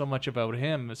not so much about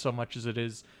him so much as it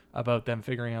is about them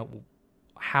figuring out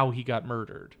how he got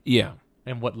murdered. Yeah.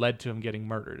 And what led to him getting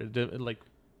murdered. Like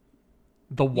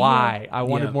the why. I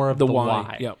wanted more of the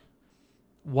why. Yep.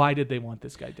 Why did they want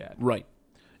this guy dead? Right.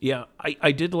 Yeah.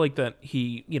 I did like that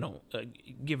he,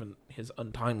 given his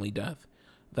untimely death,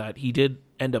 that he did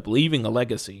end up leaving a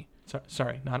legacy.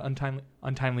 Sorry, not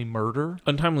untimely murder.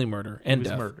 Untimely murder and he was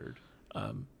death. murdered.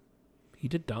 He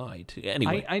did die too.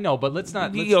 Anyway, I know, but let's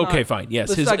not. Fine. Yes,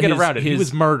 let's not get around it. He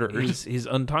was murdered. His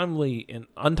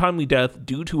untimely death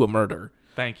due to a murder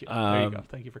Thank you. There you go.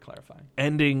 Thank you for clarifying.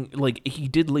 Ending, like, he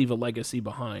did leave a legacy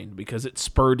behind because it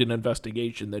spurred an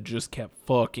investigation that just kept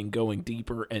fucking going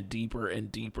deeper and deeper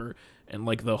and deeper. And,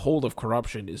 like, the hold of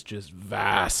corruption is just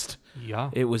vast. Yeah.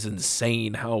 It was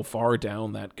insane how far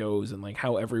down that goes and, like,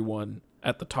 how everyone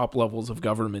at the top levels of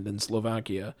government in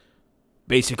Slovakia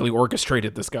basically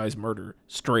orchestrated this guy's murder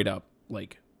straight up,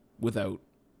 like, without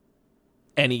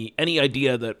any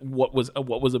idea that what was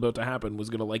about to happen was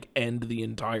going to, like, end the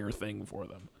entire thing for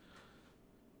them.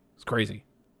 It's crazy.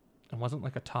 It wasn't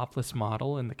like a topless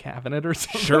model in the cabinet or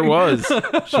something. Sure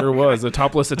was. A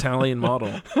topless Italian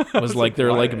model was like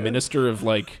their like minister of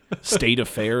like state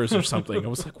affairs or something. I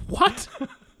was like, what?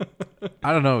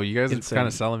 I don't know. You guys are kind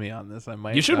of selling me on this. I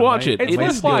might. You should watch it. It's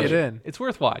worth watching. In. It's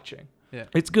worth watching. Yeah,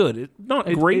 it's good. Not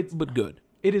great, but good.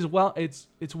 It is well. It's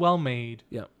well made.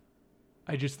 Yeah.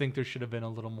 I just think there should have been a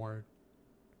little more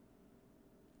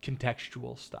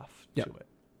contextual stuff to it.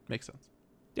 Makes sense.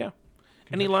 Yeah.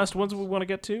 Any last ones we want to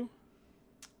get to?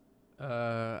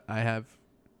 I have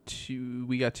two.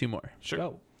 We got two more. Sure.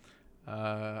 Go.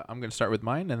 I'm going to start with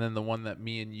mine, and then the one that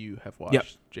me and you have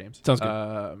watched, James. Sounds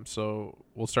good. So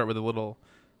we'll start with a little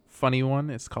funny one.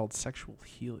 It's called Sexual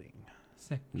Healing.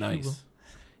 Nice.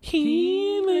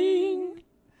 Healing.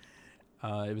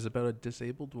 It was about a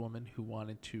disabled woman who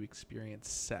wanted to experience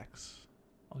sex.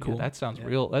 Oh, cool. Yeah, that sounds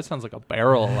real. That sounds like a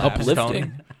barrel laugh, uplifting.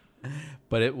 Tony.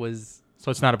 But it was...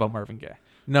 So it's not about Marvin Gaye.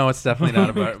 No, it's definitely not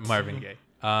about Marvin Gaye.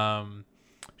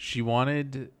 She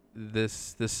wanted...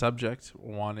 This subject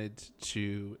wanted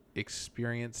to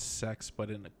experience sex, but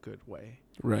in a good way.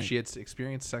 Right. She had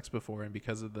experienced sex before, and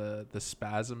because of the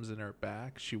spasms in her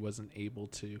back, she wasn't able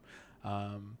to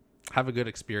have a good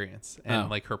experience. And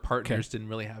like her partners didn't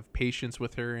really have patience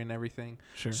with her and everything.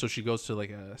 Sure. So she goes to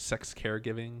like a sex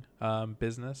caregiving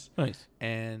business. Nice.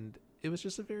 And it was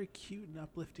just a very cute and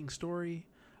uplifting story.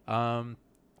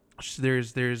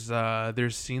 There's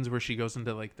scenes where she goes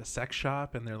into like the sex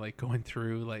shop and they're like going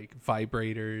through like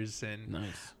vibrators and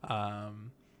nice.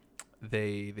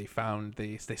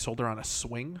 They sold her on a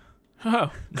swing.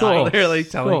 Oh, cool. They're like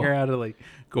telling her how to like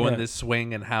go in this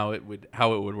swing and how it would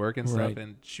work and stuff.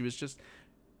 And she was just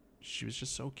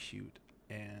so cute,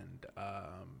 and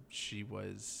she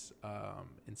was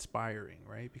inspiring,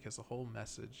 right? Because the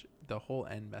whole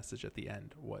end message at the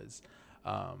end was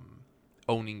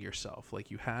owning yourself.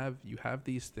 Like you have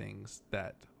these things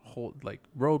that hold, like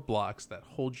roadblocks that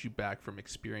hold you back from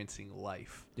experiencing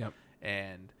life. Yep.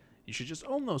 And you should just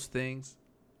own those things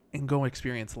and go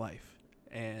experience life.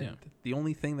 And the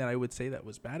only thing that I would say that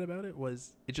was bad about it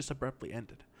was it just abruptly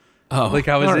ended. Oh, like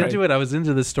I was into it. I was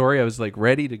into the story. I was like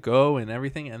ready to go and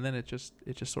everything. And then it just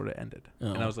sort of ended.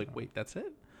 And I was like, wait, that's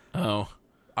it? Oh,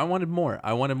 I wanted more.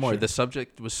 Sure. The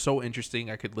subject was so interesting.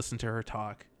 I could listen to her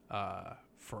talk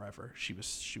forever. She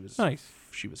was nice.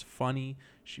 She was funny.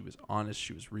 She was honest.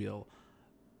 She was real.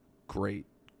 Great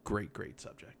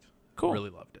subject. Cool. Really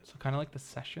loved it. So kind of like The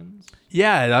Sessions.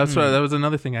 Yeah, that was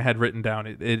another thing I had written down.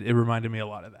 It reminded me a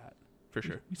lot of that, for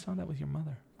sure. You saw that with your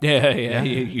mother. Yeah.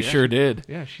 You sure did.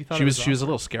 Yeah, she thought she it was a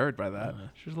little scared by that.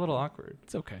 She was a little awkward.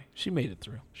 It's okay. She made it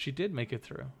through. She did make it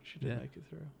through. Make it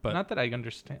through. But not that I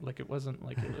understand. Like it wasn't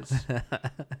like it was.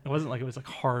 It wasn't like it was like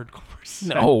hardcore.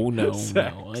 Sex. No.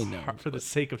 I know. For the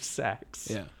sake of sex.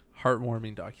 Yeah.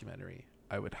 Heartwarming documentary.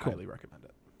 I would highly recommend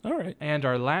it. All right. And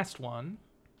our last one.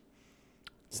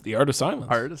 It's The Art of Silence.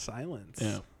 Art of Silence.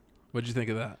 Yeah. What'd you think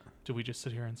of that? Do we just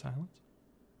sit here in silence?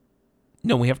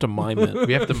 No, we have to mime it.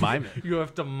 We have to mime it. You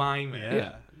have to mime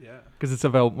it. Yeah. Because it's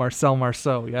about Marcel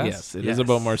Marceau, yes? Yes, it is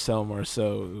about Marcel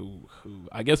Marceau, who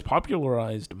I guess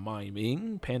popularized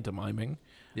miming, pantomiming,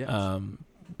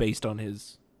 based on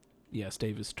his,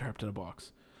 Dave is trapped in a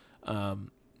box,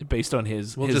 based on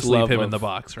his We'll his just love leave him of, in the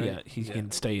box, right? Yeah, he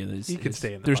can stay in his... He can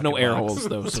stay in the There's no fucking air box. holes,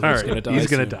 though, so Sorry, he's going to die He's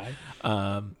going soon. to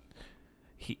die.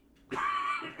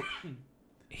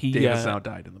 He Dave has now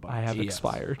died in the box. I have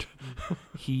expired.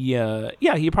 He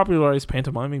popularized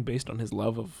pantomiming based on his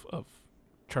love of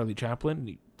Charlie Chaplin.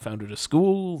 He founded a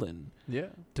school and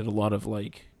did a lot of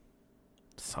like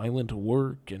silent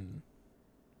work and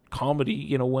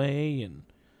comedy in a way, and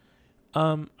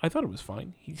I thought it was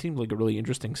fine. He seemed like a really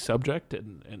interesting subject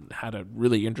and had a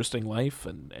really interesting life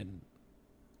and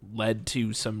led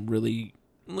to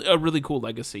a really cool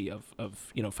legacy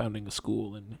of founding a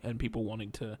school and people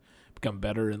wanting to become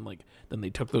better, and like then they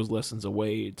took those lessons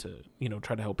away to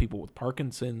try to help people with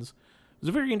Parkinson's. It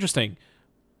was very interesting.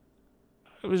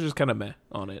 I was just kind of meh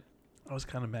on it. I was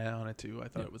kind of mad on it too. I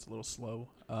thought it was a little slow.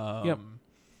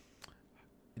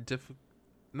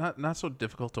 not so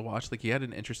difficult to watch. Like, he had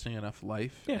an interesting enough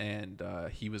life, and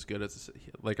he was good as,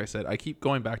 like I said, I keep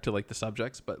going back to like the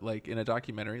subjects, but like in a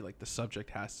documentary, like the subject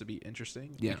has to be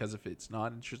interesting, because if it's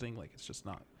not interesting, like it's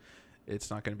not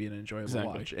going to be an enjoyable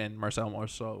watch. And Marcel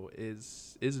Marceau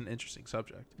is an interesting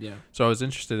subject. Yeah. So I was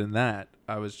interested in that.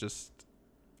 I was a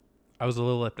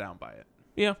little let down by it.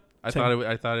 Yeah. I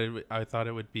thought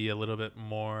it would be a little bit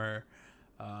more.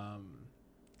 I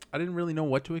didn't really know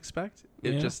what to expect.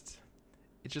 It just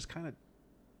kind of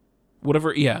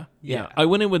whatever. Yeah. I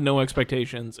went in with no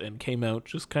expectations and came out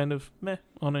just kind of meh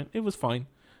on it. It was fine.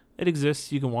 It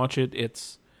exists. You can watch it.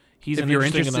 If you're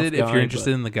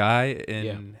interested in the guy,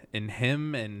 in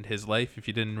him and his life, if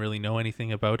you didn't really know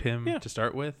anything about him to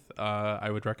start with, I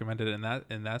would recommend it in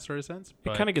that sort of sense.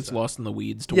 But, it kind of gets lost in the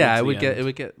weeds. It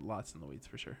would get lost in the weeds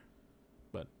for sure.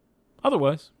 But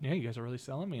otherwise, yeah, you guys are really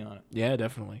selling me on it. Yeah,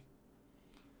 definitely.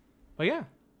 But yeah,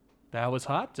 that was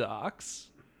Hot Docs.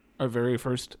 Our very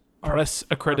first press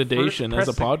accreditation as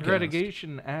a podcast.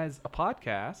 Accreditation as a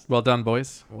podcast. Well done,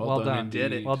 boys. Well done. We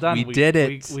did it. Well done. We did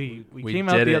it. We came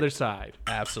out the other side.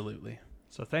 Absolutely.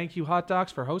 So thank you, Hot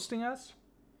Docs, for hosting us.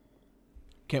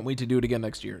 Can't wait to do it again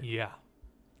next year. Yeah.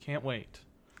 Can't wait.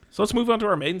 So let's move on to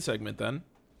our main segment then.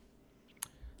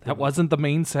 That wasn't the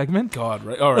main segment? God,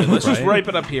 right. All right, let's just wrap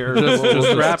it up here.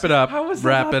 Just wrap it up. How was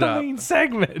that not the main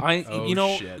segment?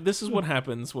 Shit. This is what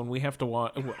happens when we have to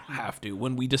watch.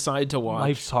 When we decide to watch.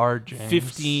 Life's hard, James.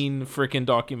 15 freaking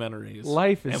documentaries.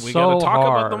 Life is and we so gotta talk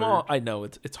hard. about them all. I know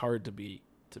it's hard to be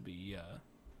a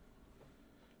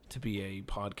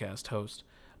podcast host.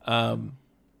 That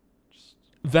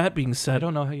being said, I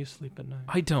don't know how you sleep at night.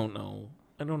 I don't know.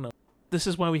 This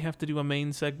is why we have to do a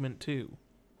main segment too.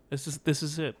 This is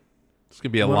it. It's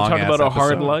gonna be a long talk about episode. a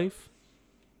hard life.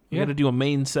 You got to do a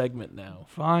main segment now.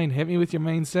 Fine, hit me with your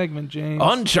main segment, James.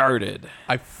 Uncharted.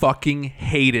 I fucking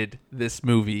hated this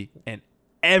movie and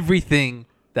everything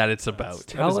that it's about.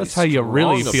 Tell us how you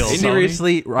really feel.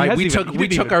 Seriously, right? We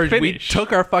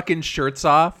took our fucking shirts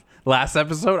off last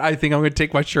episode. I think I'm gonna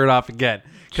take my shirt off again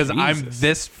because I'm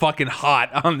this fucking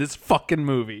hot on this fucking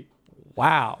movie.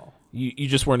 Wow. You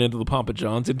just weren't into the Papa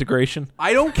John's integration?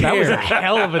 I don't care. That was a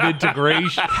hell of an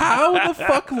integration. How the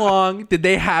fuck long did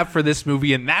they have for this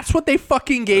movie? And that's what they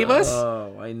fucking gave us?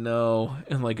 Oh, I know.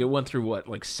 And it went through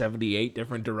 78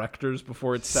 different directors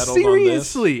before it settled on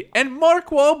this? Seriously. And Mark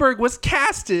Wahlberg was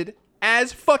casted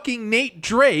as fucking Nate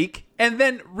Drake and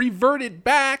then reverted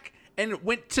back and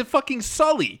went to fucking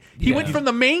Sully. He went from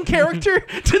the main character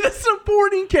to the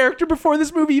supporting character before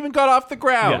this movie even got off the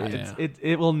ground. Yeah.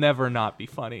 It will never not be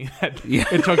funny that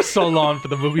it took so long for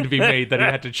the movie to be made that he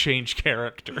had to change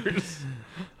characters.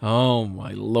 Oh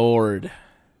my lord.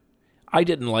 I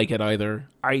didn't like it either.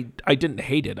 I didn't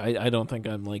hate it. I don't think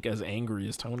I'm as angry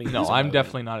as Tony. No, I'm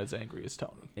definitely not as angry as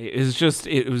Tony. It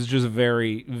was just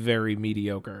very, very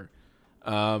mediocre.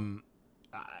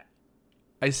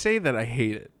 I say that I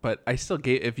hate it, but I still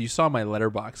gave. If you saw my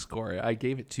Letterboxd score, I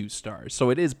gave it 2 stars, so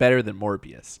it is better than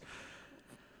Morbius.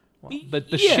 Well,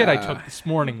 the shit I took this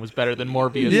morning was better than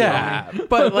Morbius. Yeah,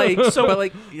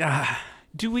 yeah.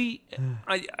 Do we?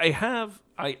 I have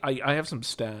some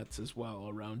stats as well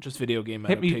around just video game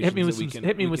adaptations.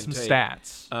 Hit me with some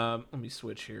stats. Let me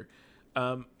switch here.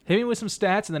 Hit me with some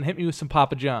stats and then hit me with some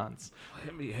Papa John's.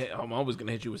 I'm always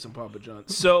gonna hit you with some Papa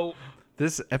John's. So.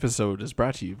 This episode is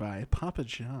brought to you by Papa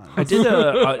John. I did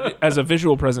as a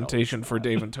visual presentation for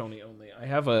Dave and Tony only. I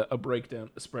have a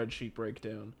breakdown, a spreadsheet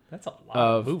breakdown. That's a lot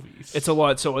of movies. It's a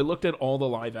lot. So I looked at all the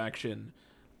live action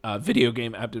video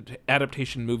game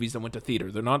adaptation movies that went to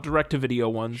theater. They're not direct to video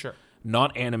ones, sure.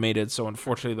 Not animated. So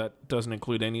unfortunately, that doesn't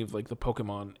include any of the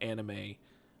Pokemon anime.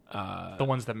 The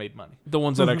ones that made money. The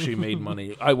ones that actually made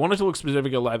money. I wanted to look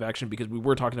specifically at live action because we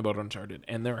were talking about Uncharted,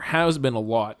 and there has been a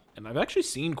lot, and I've actually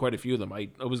seen quite a few of them. I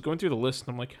was going through the list,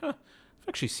 and I'm like, I've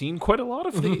actually seen quite a lot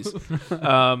of these.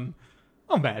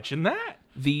 Imagine that.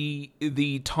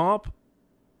 The top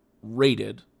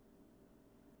rated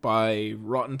by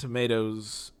Rotten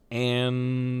Tomatoes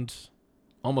and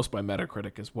almost by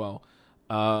Metacritic as well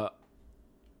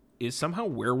is somehow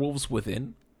Werewolves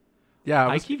Within. Yeah,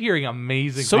 I keep hearing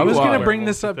amazing. So I was going to bring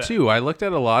this up too. I looked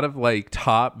at a lot of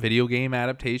top video game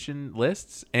adaptation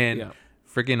lists, and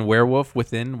freaking Werewolf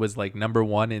Within was number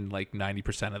 1 in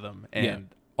 90% of them. And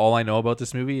all I know about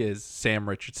this movie is Sam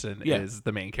Richardson is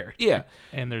the main character. Yeah,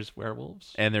 and there's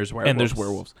werewolves.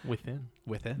 Within.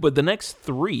 Within. But the next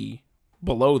 3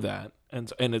 below that,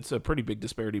 and it's a pretty big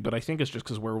disparity. But I think it's just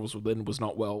because Werewolves Within was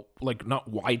not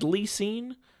widely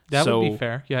seen. That so would be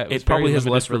fair. Yeah, it probably has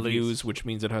less release. reviews, which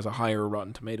means it has a higher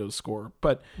Rotten Tomatoes score.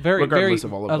 But Very, regardless very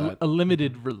of all of that, a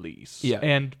limited release. Yeah.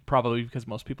 And probably because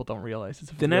most people don't realize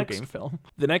it's a video game film.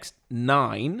 the next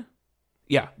 9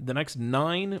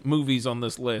 movies on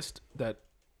this list that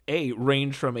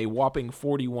range from a whopping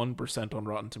 41% on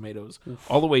Rotten Tomatoes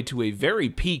all the way to a very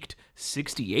peaked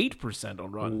 68%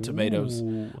 on Rotten Tomatoes.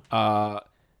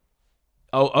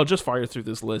 I'll just fire through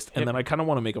this list, and then I kind of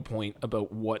want to make a point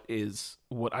about what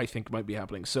I think might be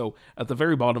happening. So at the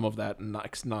very bottom of that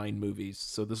next 9 movies,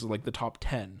 so this is like the top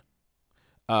 10.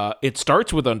 It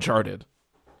starts with Uncharted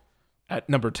at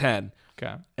number 10.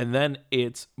 Okay. And then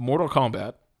it's Mortal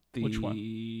Kombat, the Which one?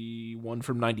 one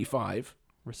from 95.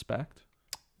 Respect.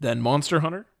 Then Monster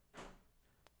Hunter,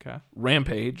 Okay.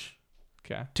 Rampage,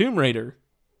 Okay. Tomb Raider,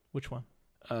 Which one?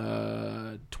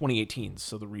 2018,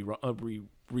 so the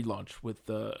relaunch with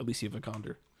Alicia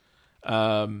Vikander.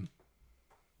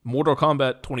 Mortal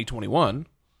Kombat 2021.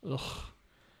 Ugh.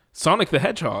 Sonic the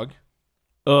Hedgehog.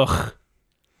 Ugh.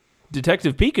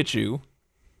 Detective Pikachu.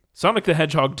 Sonic the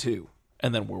Hedgehog 2.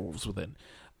 And then Werewolves Within.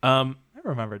 I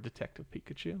remember Detective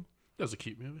Pikachu. That was a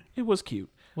cute movie. It was cute.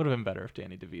 Would have been better if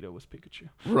Danny DeVito was Pikachu.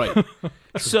 Right.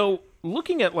 So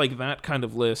looking at like that kind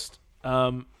of list,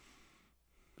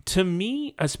 to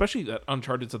me, especially that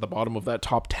Uncharted's at the bottom of that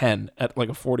top 10 at like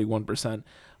a 41%,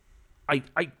 I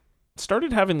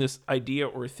started having this idea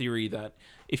or theory that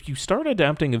if you start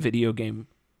adapting a video game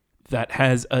that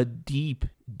has a deep,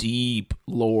 deep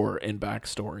lore and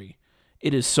backstory,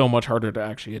 it is so much harder to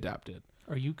actually adapt it.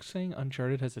 Are you saying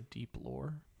Uncharted has a deep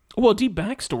lore? Well, deep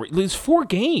backstory. There's 4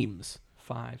 games.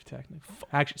 5 technically.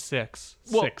 Actually 6.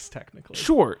 Well, 6 technically.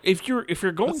 Sure. If you're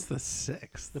going What's the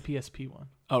 6th? The PSP one.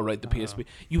 Oh, right, the PSP.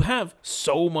 You have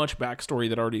so much backstory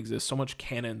that already exists, so much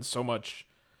canon, so much.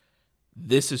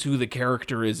 This is who the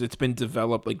character is. It's been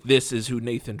developed. Like, this is who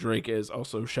Nathan Drake is.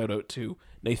 Also, shout out to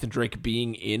Nathan Drake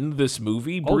being in this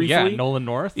movie briefly. Oh, yeah, Nolan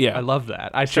North. Yeah. I love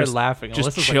that. I started Just- laughing.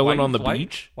 just Alyssa's chilling like, on the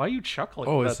beach. Why are you chuckling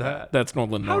Oh, about is that- That's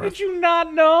Nolan North. How did you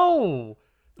not know?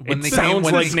 It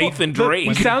sounds like Nathan Drake.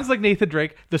 He sounds like Nathan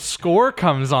Drake. The score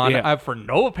comes on Yeah. for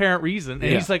no apparent reason, and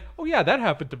Yeah. he's like, "Oh yeah, that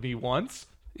happened to me once."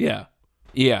 Yeah.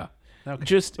 Yeah. Okay.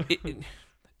 Just,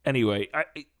 anyway,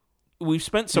 we've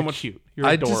spent so You're much. cute. You're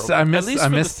I adorable. just At least I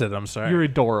for missed it. I'm sorry. You're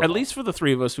adorable. At least for the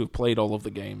 3 of us who have played all of the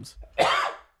games,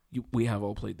 we have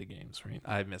all played the games, right?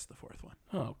 I missed the 4th one.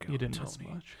 Oh, God. you didn't tell miss me.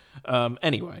 much.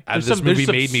 Anyway. This movie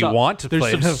made me want to play.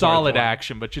 There's the some 4th solid one.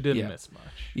 action, but you didn't Yeah. miss much.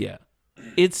 Yeah.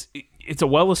 It's a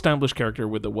well-established character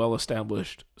with a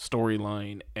well-established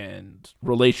storyline and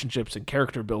relationships and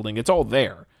character building. It's all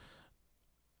there.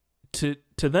 To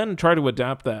then try to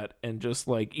adapt that and just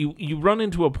like you run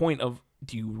into a point of,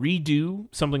 do you redo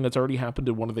something that's already happened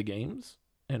in one of the games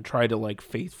and try to like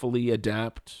faithfully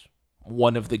adapt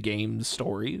one of the game's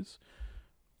stories?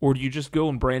 Or do you just go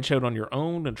and branch out on your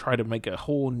own and try to make a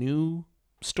whole new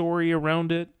story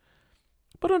around it?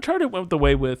 But Uncharted went the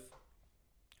way with,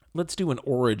 let's do an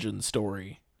origin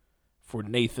story for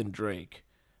Nathan Drake.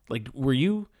 Like, were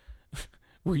you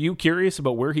curious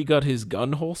about where he got his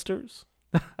gun holsters?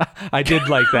 I did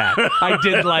like that. I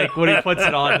did like when he puts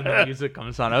it on and the music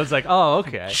comes on. I was like, "Oh,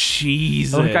 okay."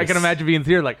 Jesus. Like, I can imagine being in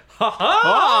theater like, "Ha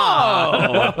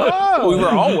ha!" Oh, we were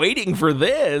all waiting for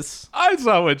this. I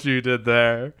saw what you did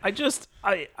there. I just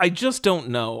don't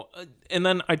know. And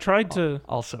then I tried to.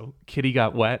 Also, Kitty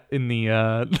got wet in the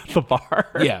the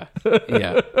bar. Yeah.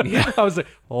 I was like,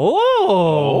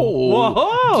 "Oh,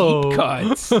 whoa, Deep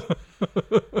cuts.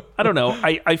 I don't know.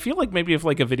 I feel like maybe if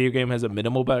like a video game has a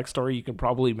minimal backstory, you can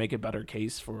probably make a better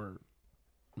case for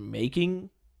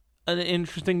making an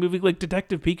interesting movie like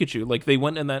Detective Pikachu. Like they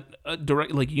went in that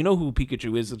direct, like, you know who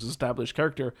Pikachu is as an established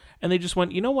character, and they just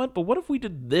went, you know what? But what if we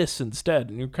did this instead?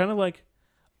 And you're kind of like,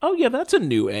 oh yeah, that's a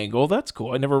new angle. That's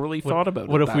cool. I never really thought about it.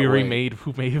 What if that we way. remade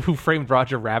Who Framed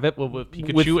Roger Rabbit with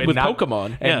Pikachu with and not,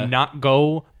 Pokemon, and not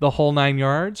go the whole 9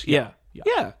 yards? Yeah.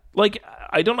 Like,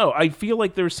 I don't know. I feel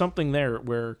like there's something there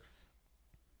where...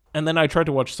 And then I tried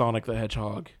to watch Sonic the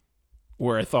Hedgehog,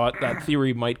 where I thought that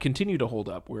theory might continue to hold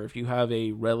up, where if you have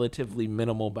a relatively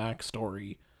minimal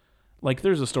backstory... Like,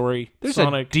 there's a story... There's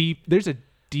Sonic, a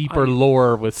deeper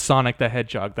lore with Sonic the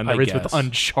Hedgehog than there is with guess.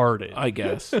 Uncharted. I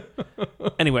guess.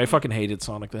 Anyway, I fucking hated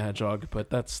Sonic the Hedgehog, but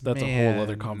that's a whole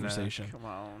other conversation. Come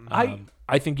on.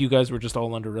 I think you guys were just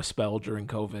all under a spell during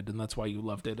COVID, and that's why you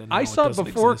loved it. And now I saw it doesn't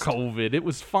before exist. COVID. It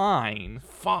was fine.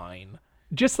 Fine.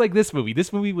 Just like this movie.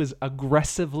 This movie was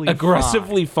aggressively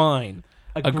fine.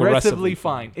 Aggressively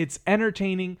fine. It's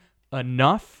entertaining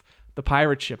enough. The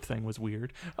pirate ship thing was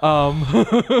weird.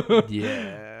 Yeah.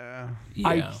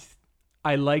 Yeah.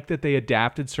 I like that they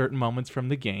adapted certain moments from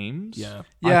the games. Yeah.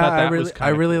 I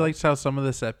really liked how some of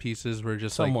the set pieces were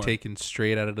just Somewhat. like taken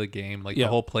straight out of the game, like Yeah. the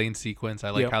whole plane sequence.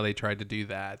 I like Yeah. how they tried to do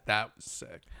that. That was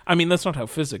sick. I mean, that's not how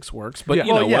physics works, but Yeah. you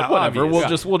know, Well, yeah, whatever. We'll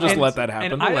obviously. just let that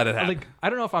happen. And We'll let it happen. Like, I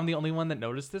don't know if I'm the only one that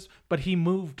noticed this, but he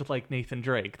moved like Nathan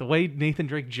Drake. The way Nathan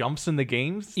Drake jumps in the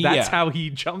games, that's Yeah. how he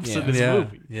jumps in Yeah. this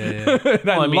movie. Yeah. And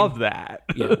I Well, I mean- love that.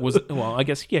 Yeah, I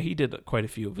guess he did quite a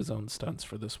few of his own stunts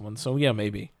for this one. So yeah,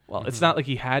 maybe. Well, it's not like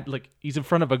he's in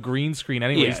front of a green screen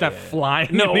ananyway. Yeah, He's not yeah, yeah.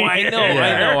 flying. No, in the I know,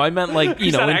 air. I meant like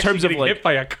He's not in actually terms of getting like hit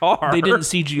by a car. they didn't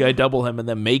CGI double him and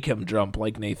then make him jump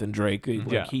like Nathan Drake. Like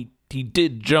Yeah. he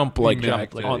did jump like that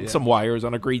mimicked it, on yeah. some wires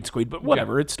on a green screen, but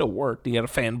whatever, it still worked. He had a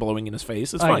fan blowing in his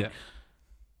face. It's fine. yeah.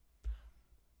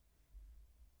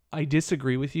 I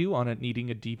disagree with you on it needing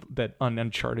on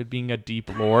Uncharted being a deep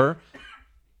lore.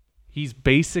 He's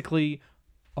basically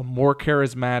a more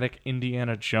charismatic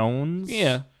Indiana Jones.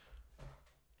 Yeah.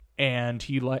 And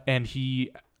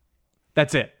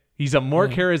that's it. He's a more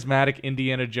charismatic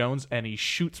Indiana Jones, and he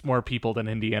shoots more people than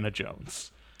Indiana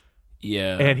Jones.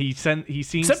 Yeah. And he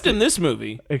seems Except in this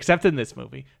movie.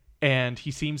 and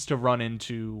he seems to run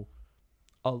into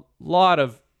a lot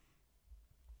of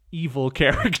evil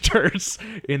characters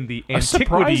in the A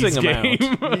Antiquities surprising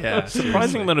game. amount. Yeah.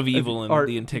 Surprising amount of evil in art-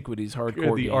 the Antiquities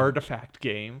hardcore the game. Artifact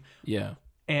game. Yeah.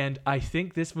 And I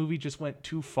think this movie just went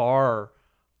too far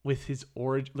with his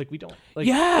origin. Like, we don't. Like,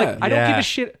 Yeah. I don't give Yeah. a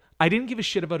shit. I didn't give a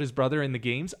shit about his brother in the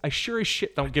games. I sure as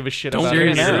shit don't give a shit Don't about care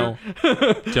him now.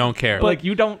 Don't care. But like,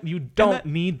 you don't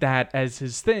need that as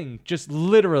his thing. Just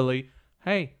literally,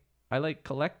 hey, I like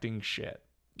collecting shit.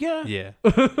 Yeah. yeah.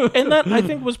 And that I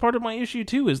think was part of my issue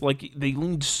too, is like they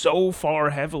leaned so far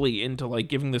heavily into like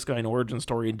giving this guy an origin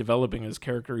story and developing his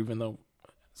character, even though,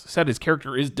 as I said, his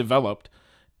character is developed.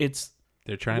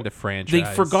 They're trying to franchise.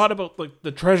 They forgot about like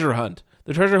the treasure hunt.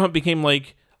 The treasure hunt became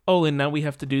like, oh, and now we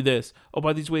have to do this. Oh,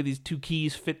 by this way, these two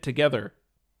keys fit together.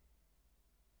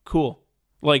 Cool.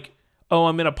 Like, oh,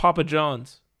 I'm in a Papa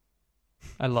John's.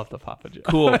 I love the Papa John's.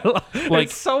 Cool. Like,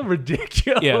 it's so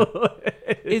ridiculous. Yeah.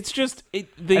 It's just and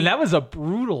that was a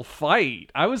brutal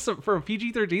fight. For a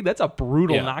PG-13. That's a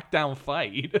brutal knockdown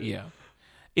fight. Yeah.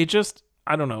 It just,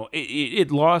 I don't know.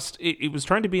 It lost. It was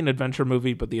trying to be an adventure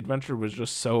movie, but the adventure was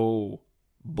just so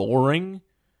boring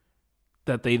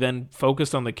that they then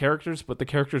focused on the characters, but the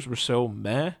characters were so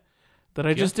meh that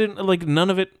I just didn't like none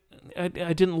of it. I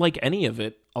didn't like any of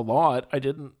it a lot. I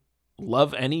didn't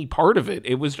love any part of it.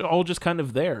 It was all just kind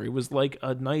of there. It was like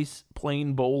a nice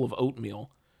plain bowl of oatmeal.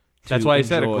 That's why I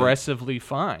said enjoy. aggressively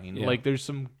fine. Yeah. Like, there's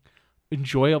some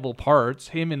enjoyable parts.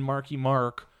 Him and Marky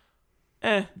Mark.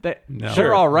 No.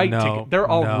 They're all right. No. They're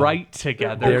all No. right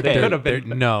together. They could have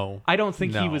been. No. I don't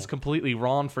think he No. was completely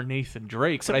wrong for Nathan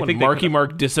Drake. Except But I when think they Marky could've-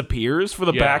 Mark disappears for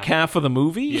the back half of the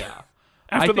movie. Yeah.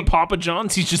 After I the think- Papa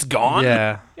John's, he's just gone.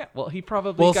 Yeah. Yeah. Well, he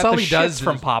probably Well, got Sully the does shits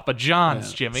from Papa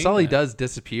John's, Jimmy. Sully does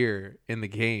disappear in the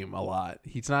game a lot.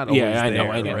 He's not always Yeah, I know,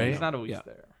 there, I know. right? He's not always Yeah.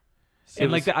 there. It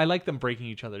And was- I like them breaking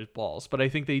each other's balls, but I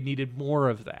think they needed more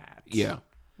of that. Yeah.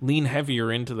 Lean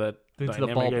heavier into that Into the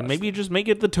dynamic, ball and busting. maybe just make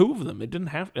it the two of them. It didn't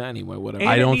have to. Anyway, whatever. And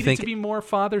I it don't needed think- to be more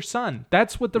father-son.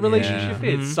 That's what the relationship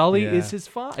is. Sully Yeah. is his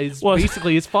father. Is Well,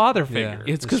 basically his father Yeah. figure.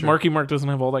 It's because Marky Mark doesn't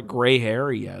have all that gray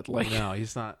hair yet. Like, No,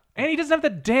 he's not. And he doesn't have the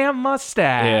damn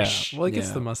mustache. Well, he gets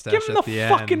Yeah. the mustache Give him at the the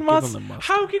fucking end. mustache.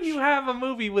 How can you have a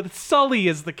movie with Sully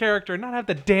as the character and not have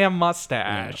the damn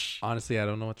mustache? Honestly, I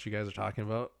don't know what you guys are talking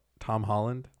about. Tom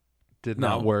Holland did No.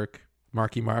 not work.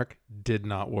 Marky Mark did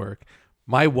not work.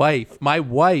 My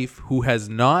wife, who has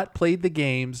not played the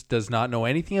games, does not know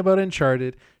anything about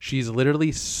Uncharted. She's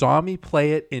literally saw me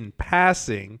play it in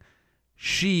passing.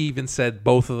 She even said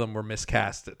both of them were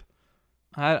miscasted.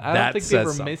 I don't That think they says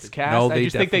were something. miscast. No, I they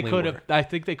just think they definitely could have. I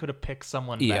think they could have picked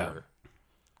someone Yeah. better.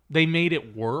 They made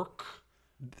it work,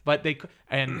 but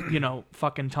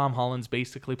fucking Tom Holland's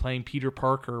basically playing Peter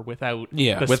Parker without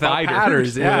the Without spiders.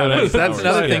 powers. Yeah, Without that's powers.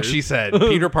 another thing Spiders. she said.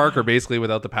 Peter Parker basically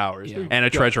without the powers and a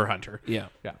treasure hunter. yeah,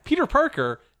 Yeah, Peter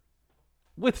Parker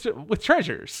with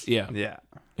treasures. yeah, Yeah.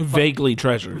 vaguely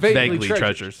treasures. Vaguely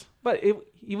treasures. But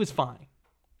he was fine.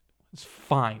 It's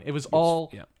fine. It was all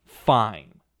yeah. fine.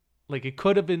 Like, it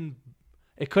could have been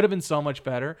so much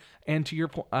better. And to your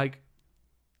point,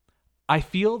 I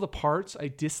feel the parts I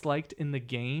disliked in the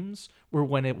games were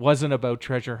when it wasn't about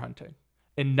treasure hunting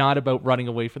and not about running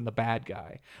away from the bad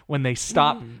guy. When they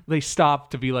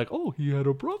stopped to be like, oh, he had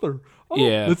a brother. Oh,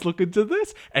 let's look into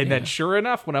this. And then sure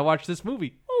enough, when I watched this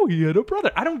movie, oh, he had a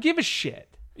brother. I don't give a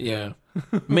shit. Yeah.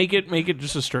 make it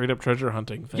just a straight up treasure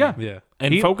hunting thing. Yeah. Yeah.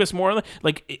 And focus more on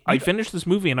I finished this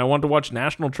movie and I wanted to watch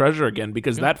National Treasure again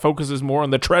because that focuses more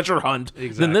on the treasure hunt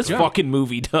than this fucking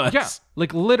movie does. Yeah,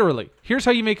 like literally. Here's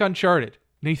how you make Uncharted.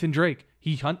 Nathan Drake.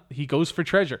 He goes for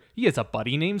treasure. He has a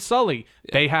buddy named Sully.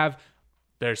 Yeah.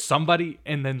 There's somebody,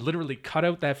 and then literally cut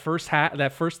out that first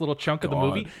little chunk of the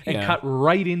movie and cut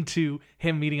right into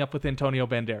him meeting up with Antonio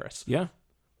Banderas. Yeah.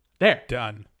 There.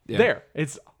 Done. Yeah. There.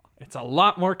 It's a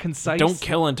lot more concise. Don't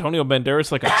kill Antonio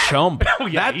Banderas like a chump. Oh,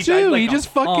 yeah, That too. He just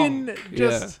fucking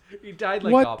just. He died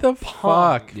like What the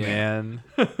punk. fuck, man?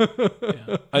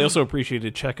 Yeah. I also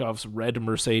appreciated Chekhov's red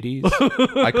Mercedes.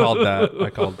 I called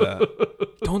that.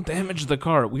 Don't damage the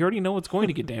car. We already know it's going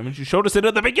to get damaged. You showed us it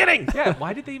at the beginning. Yeah,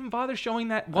 why did they even bother showing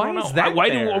that? Why is know. that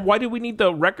Why do we need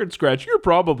the record scratch? You're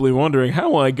probably wondering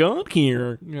how I got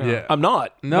here. Yeah. I'm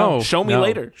not. No. Show me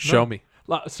later. Show me.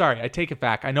 Sorry, I take it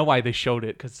back. I know why they showed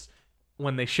it, because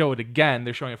when they show it again,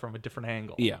 they're showing it from a different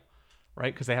angle. Yeah.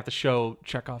 Right? Because they have to show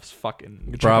Chekhov's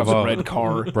fucking... Bravo. Red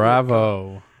car.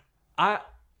 Bravo.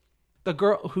 The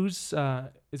girl who's...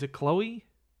 is it Chloe?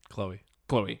 Chloe.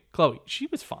 Chloe. She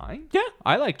was fine. Yeah.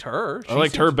 I liked her. I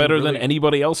liked her better than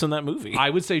anybody else in that movie. I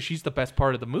would say she's the best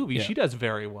part of the movie. Yeah. She does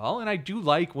very well. And I do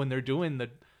like when they're doing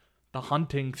the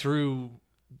hunting through...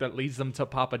 that leads them to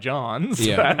Papa John's.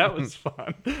 Yeah. That was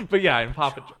fun. But yeah, in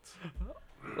Papa John's...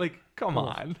 Like, come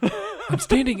on. I'm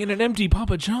standing in an empty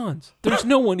Papa John's. There's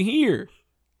no one here.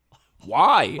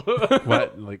 Why?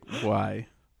 What? Like, why?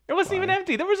 It wasn't even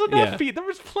empty. There was enough people. There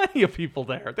was plenty of people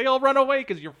there. They all run away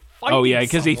because you're fighting. Oh yeah,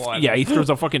 because someone. he throws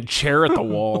a fucking chair at the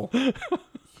wall.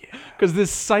 Because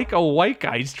this psycho white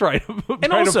guy's trying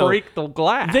to also, break the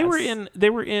glass. They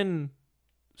were in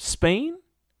Spain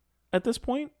at this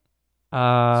point.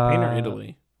 Spain or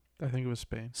Italy? I think it was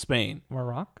Spain. Spain.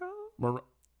 Morocco?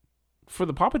 For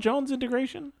the Papa John's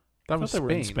integration? That I was thought they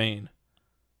were in Spain. Spain.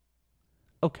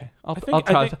 Okay,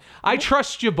 think- I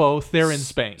trust you both. They're in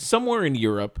Spain. Somewhere in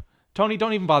Europe. Tony,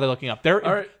 don't even bother looking up.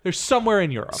 They're somewhere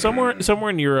in Europe. Somewhere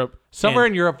in Europe. Somewhere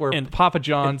in Europe where Papa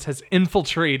John's has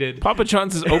infiltrated. Papa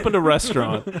John's has opened a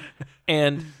restaurant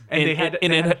and they had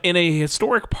in a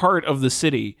historic part of the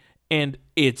city, and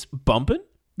it's bumping.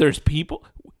 There's people.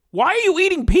 Why are you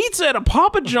eating pizza at a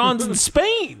Papa John's in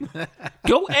Spain?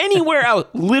 Go anywhere else.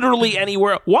 Literally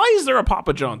anywhere. Why is there a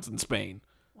Papa John's in Spain?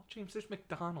 Well, James, there's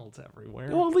McDonald's everywhere.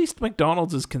 Well, at least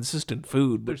McDonald's is consistent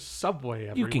food. But there's Subway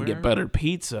everywhere. you can get better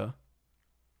pizza.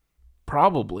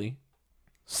 Probably.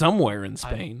 Somewhere in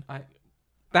Spain.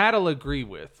 That'll agree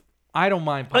with. I don't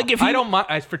mind. I don't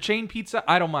mind for chain pizza.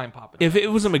 I don't mind Papa John's. If it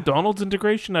was a McDonald's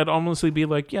integration, I'd honestly be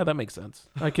like, yeah, that makes sense.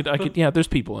 I could. Yeah, there's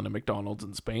people in a McDonald's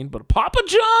in Spain, but Papa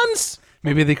John's?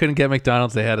 Maybe they couldn't get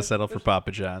McDonald's. They had to settle for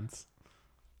Papa John's.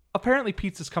 Apparently,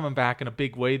 pizza's coming back in a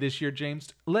big way this year,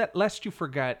 James. Lest you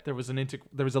forget, there was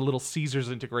a little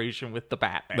Caesar's integration with the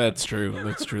Batman. That's true.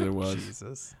 There was.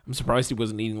 Jesus. I'm surprised he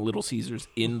wasn't eating Little Caesars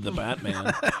in the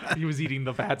Batman. He was eating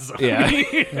the Bat Zone. Yeah.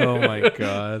 Oh my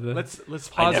God. Let's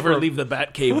pause. I never leave the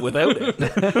Bat Cave without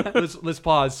it. let's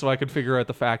pause so I can figure out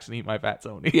the facts and eat my Bat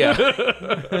Zone.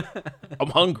 Yeah. I'm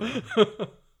hungry.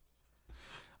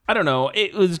 I don't know.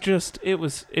 It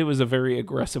was a very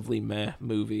aggressively meh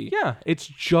movie. Yeah, it's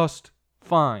just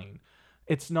fine.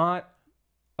 It's not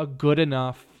a good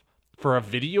enough for a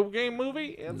video game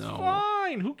movie. It's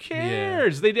fine. Who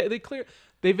cares? Yeah.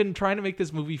 They've been trying to make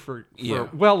this movie for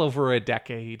well over a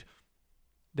decade.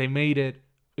 They made it.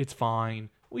 It's fine.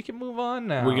 We can move on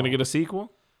now. We're gonna get a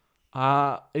sequel.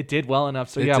 It did well enough.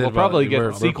 So we'll probably get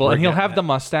a sequel, and he'll have the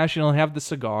mustache and he'll have the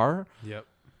cigar. Yep.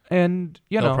 And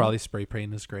They'll probably spray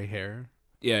paint his gray hair.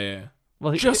 Yeah.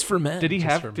 Well, just for men. Did he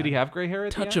have gray hair?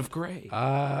 At touch of gray?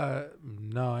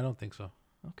 No, I don't think so.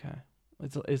 Okay.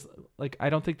 It's like I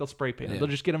don't think they'll spray paint. Yeah. They'll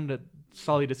just get him to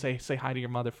Sully to say hi to your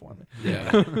mother for me.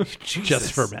 Yeah.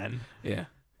 Just for men. Yeah.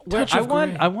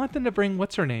 I want them to bring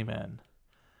what's her name in.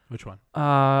 Which one?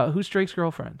 Who's Drake's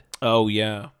girlfriend? Oh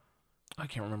yeah. I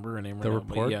can't remember her name right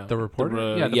now. The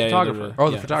reporter? The photographer.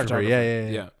 The photographer.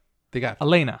 Yeah. They got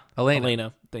Elena.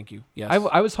 Thank you. Yes.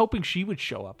 I was hoping she would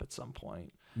show up at some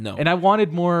point. No. And I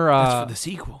wanted more. That's for the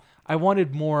sequel. I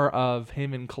wanted more of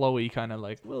him and Chloe, kind of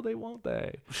like, will they, won't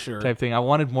they? Sure. Type thing. I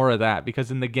wanted more of that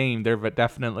because in the game they're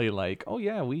definitely like, oh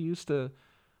yeah, we used to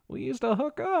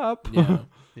hook up. Yeah.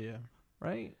 Yeah.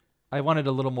 Right. I wanted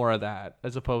a little more of that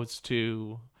as opposed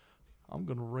to, I'm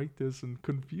gonna write this and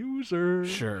confuse her.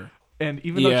 Sure. And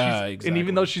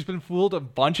even though she's been fooled a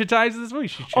bunch of times in this movie,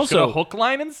 she's just also gonna hook,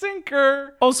 line, and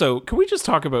sinker. Also, can we just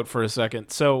talk about for a second?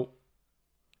 So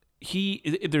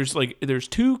there's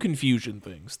two confusion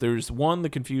things. There's one,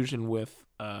 the confusion with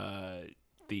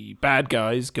the bad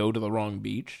guys go to the wrong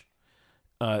beach.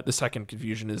 the second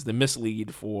confusion is the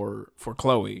mislead for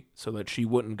Chloe, so that she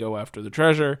wouldn't go after the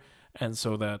treasure, and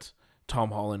so that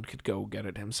Tom Holland could go get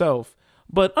it himself.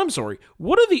 But I'm sorry,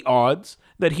 what are the odds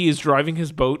that he is driving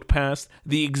his boat past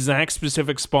the exact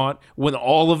specific spot when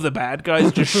all of the bad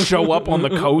guys just show up on the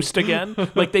coast again?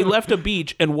 Like, they left a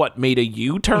beach and made a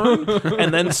U-turn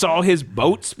and then saw his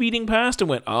boat speeding past and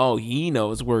went, oh, he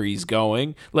knows where he's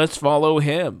going. Let's follow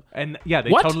him. And yeah, they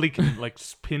totally can like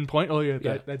pinpoint. Oh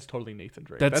yeah, that's totally Nathan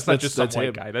Drake. That's not just some white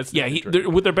him. guy. That's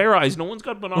with their bare eyes. No one's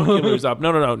got binoculars up.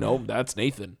 No. That's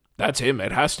Nathan. That's him.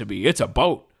 It has to be. It's a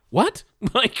boat. What?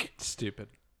 Like, stupid.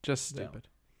 Just stupid.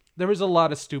 There was a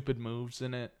lot of stupid moves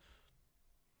in it.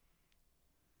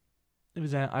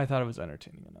 I thought it was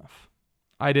entertaining enough.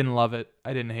 I didn't love it.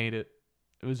 I didn't hate it.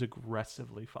 It was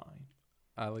aggressively fine.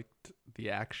 I liked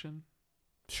the action.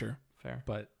 Sure. Fair.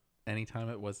 But anytime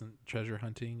it wasn't treasure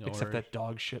hunting except that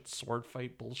dog shit sword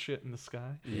fight bullshit in the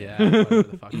sky. Yeah. Whatever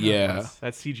the fuck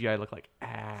that CGI looked like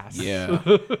ass. Yeah.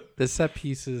 The set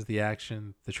pieces, the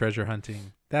action, the treasure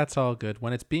hunting, that's all good.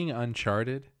 When it's being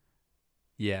Uncharted,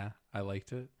 yeah, I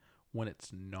liked it. When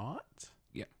it's not,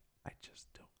 yeah, I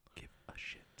just don't give a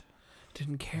shit.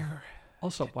 Didn't care.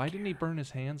 Also, why didn't he burn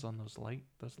his hands on those light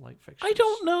fixtures? I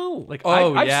don't know. Like,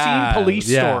 I've seen Police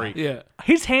Story. Yeah.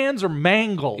 His hands are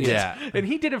mangled. Yeah. And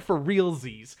he did it for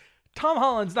realsies. Tom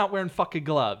Holland's not wearing fucking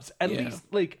gloves. At least,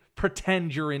 like,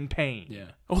 pretend you're in pain.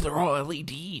 Yeah. Oh, they're all LED,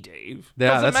 Dave. Yeah,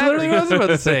 Doesn't that's matter. literally what I was about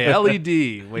to say. LED.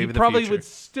 He Wave of the probably future. would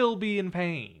still be in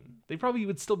pain. They probably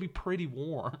would still be pretty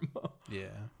warm. Yeah.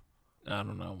 I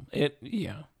don't know.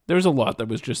 There's a lot that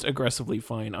was just aggressively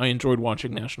fine. I enjoyed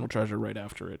watching National Treasure right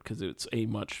after it because it's a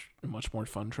much more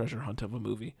fun treasure hunt of a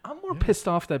movie. I'm more pissed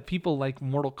off that people like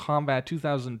Mortal Kombat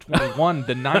 2021,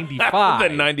 the 95. The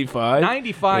 95?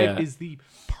 95 is the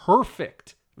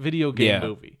perfect video game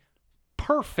movie.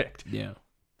 Perfect. Yeah.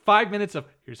 5 minutes of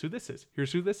here's who this is,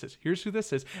 here's who this is, here's who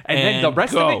this is, and then the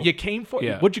rest of it you came for.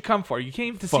 Yeah. What'd you come for? You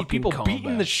came to see people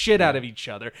beating the shit out of each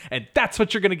other, and that's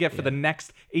what you're gonna get for the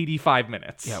next 85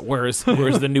 minutes. Yeah. Whereas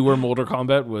the newer Mortal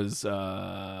Kombat was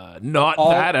not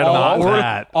that at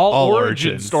all. All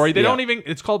origin story. They don't even.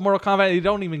 It's called Mortal Kombat. They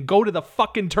don't even go to the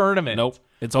fucking tournament. Nope.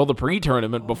 It's all the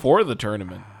pre-tournament before the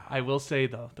tournament. I will say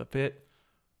though, the bit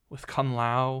with Kung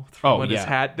Lao throwing his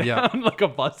hat down like a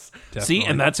bus. Definitely. See,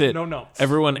 and that's it. No notes.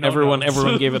 Everyone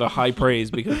notes. gave it a high praise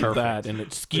because of that, and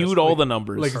it skewed all the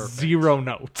numbers. Like zero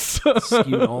notes.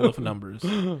 Skewed all the numbers.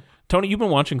 Tony, you've been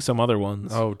watching some other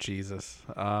ones. Oh Jesus.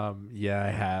 Yeah, I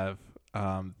have.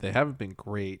 They haven't been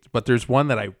great, but there's one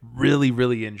that I really,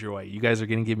 really enjoy. You guys are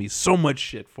gonna give me so much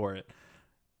shit for it,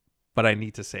 but I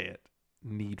need to say it.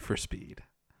 Need for Speed.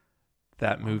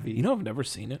 That movie. You know, I've never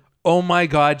seen it. Oh my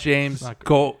God, James.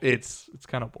 Go. It's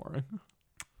kind of boring.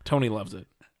 Tony loves it.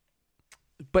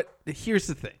 But here's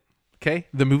the thing. Okay?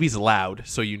 The movie's loud,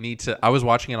 so you need to. I was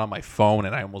watching it on my phone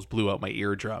and I almost blew out my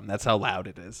eardrum. That's how loud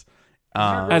it is.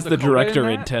 As the director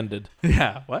intended.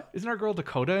 Yeah. What? Isn't our girl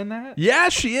Dakota in that? Yeah,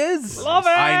 she is. Love it.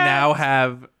 I now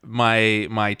have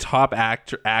my top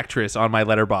actress on my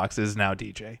letterbox is now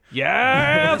DJ.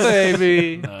 Yeah,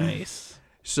 baby. Nice.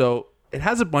 So it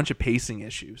has a bunch of pacing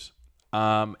issues.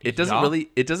 It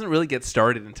doesn't really get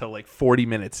started until like 40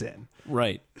 minutes in.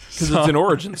 Right. Because it's an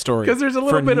origin story. Because there's a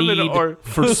little bit of an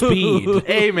for speed.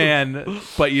 Hey man,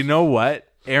 but you know what?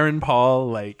 Aaron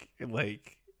Paul,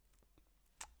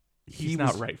 he's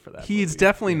not right for that. He's movie.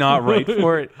 Definitely not right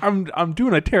for it. I'm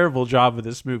doing a terrible job of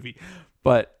this movie,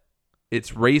 but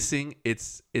it's racing.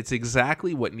 It's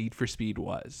exactly what Need for Speed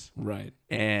was. Right.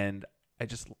 And I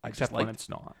just when it's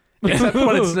not. Except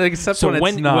when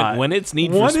it's not. When it's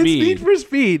Need for Speed. It's Need for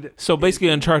Speed. So basically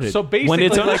Uncharted. So basically when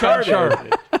it's like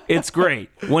Uncharted, it's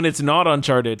great. When it's not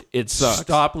Uncharted, it sucks.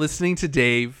 Stop listening to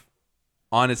Dave.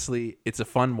 Honestly, it's a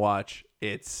fun watch.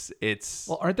 It's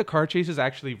Well, aren't the car chases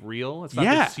actually real? It's not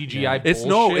just CGI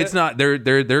bullshit. It's not.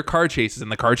 They're car chases,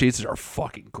 and the car chases are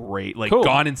fucking great. Like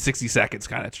Gone in 60 Seconds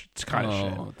kind of shit.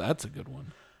 Oh, that's a good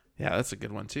one. Yeah, that's a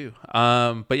good one too.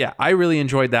 But yeah, I really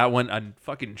enjoyed that one. A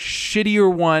fucking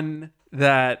shittier one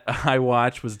that I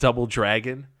watched was Double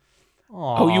Dragon.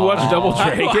 Aww. Oh, you watched Double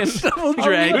Dragon? Double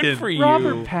Dragon. Good for you.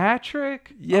 Robert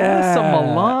Patrick? Yeah. Alyssa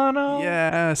Milano?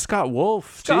 Yeah, Scott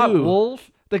Wolf, Scott too. Wolf?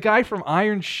 The guy from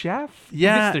Iron Chef?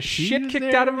 Yeah. He gets the shit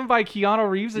kicked out of him by Keanu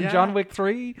Reeves in John Wick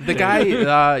 3? The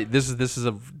guy, this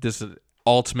is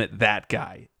ultimate that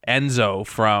guy. Enzo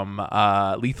from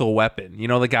Lethal Weapon. You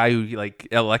know the guy who like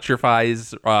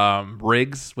electrifies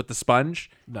Riggs with the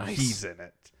sponge? Nice. He's in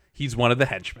it. He's one of the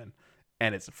henchmen.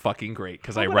 and it's fucking great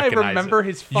because I How would recognize remember it.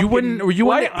 his fucking... You wouldn't. You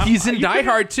wouldn't. He's in Die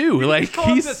Hard too. Like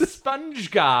he's he's the sponge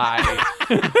guy.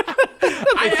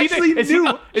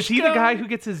 Is he the guy who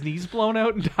gets his knees blown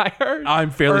out in Die Hard? I'm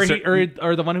fairly certain.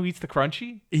 Or the one who eats the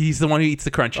crunchy? He's the one who eats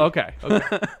the crunchy. Okay.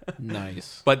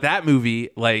 Nice. But that movie,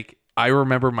 like, I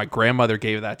remember my grandmother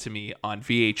gave that to me on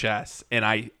VHS, and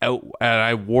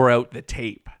I wore out the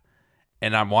tape,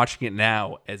 and I'm watching it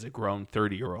now as a grown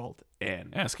 30-year-old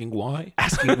and Asking why?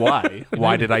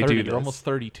 why did I do this? You're almost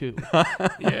 32.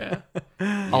 Yeah.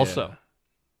 Also,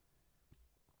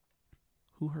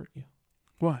 who hurt you?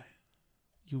 Why?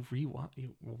 You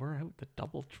wore out the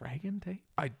Double Dragon tape?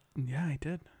 I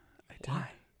did. Why?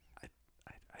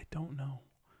 I don't know.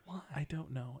 Why? I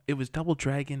don't know. It was Double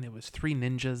Dragon. It was Three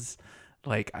Ninjas.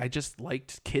 Like, I just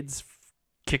liked kids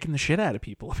kicking the shit out of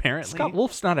people, apparently. Scott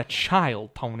Wolf's not a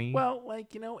child, Tony. Well,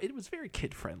 like, it was very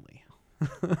kid-friendly.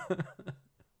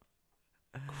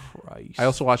 Christ. I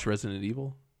also watched Resident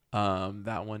Evil.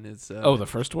 That one is... The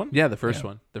first one? Yeah, the first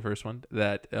one. The first one.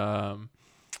 That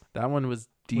one was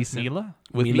decent.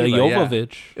 With Mila Mila?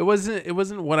 Jovovich. It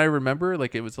wasn't what I remember.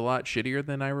 Like, it was a lot shittier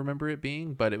than I remember it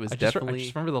being, but it was I definitely...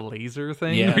 just remember the laser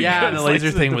thing. Yeah. Yeah, the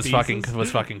laser Slices thing into was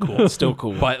pieces. fucking cool. Still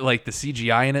cool. But like the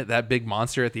CGI in it, that big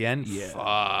monster at the end, Yeah.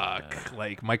 fuck,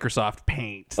 like Microsoft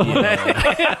Paint.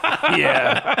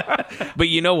 Yeah. But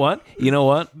you know what?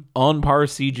 On par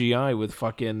CGI with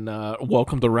fucking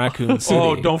Welcome to Raccoon City.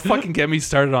 Oh, don't fucking get me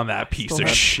started on that piece of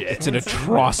shit. It's an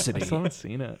atrocity. I still haven't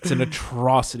seen it. It's an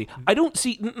atrocity. I don't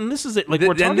see. And this is it. Like, Th-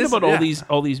 we're then talking this- about yeah.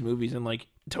 all these movies, and like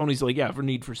Tony's like, yeah, for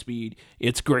Need for Speed,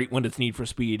 it's great when it's Need for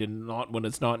Speed, and not when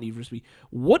it's not Need for Speed.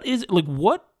 What is it like?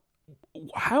 What?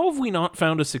 How have we not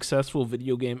found a successful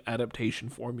video game adaptation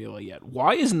formula yet?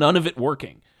 Why is none of it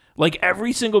working? Like,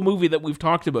 every single movie that we've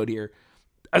talked about here,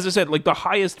 as I said, like the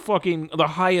highest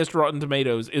Rotten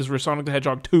Tomatoes is for Sonic the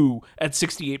Hedgehog 2 at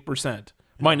 68%,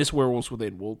 minus Werewolves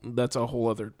Within. Well, that's a whole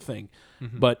other thing.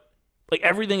 Mm-hmm. But like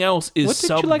everything else is What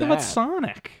did you like about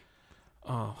Sonic?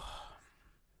 Oh.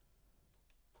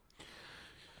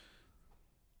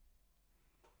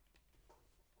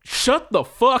 Shut the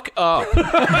fuck up.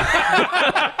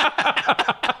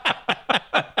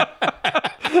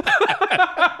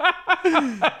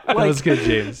 That was good,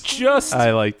 James. Just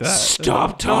I like that.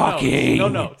 stop talking. No.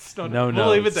 No. We'll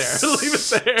leave it there. Leave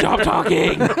it there. Stop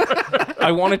talking.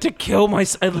 I wanted to kill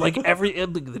myself. Like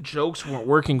the jokes weren't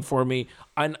working for me.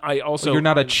 And I also You're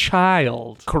not a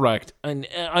child. correct. And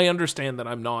I understand that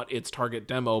I'm not its target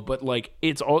demo, but like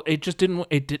it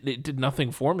did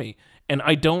nothing for me. And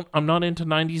I'm not into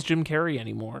 90s Jim Carrey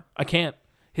anymore. I can't.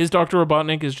 His Dr.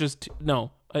 Robotnik is just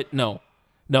no,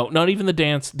 not even the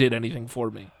dance did anything for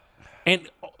me. And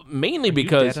mainly You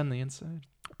because dead on the inside.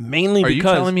 mainly Are you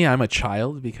because telling me I'm a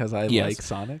child because I Yes. like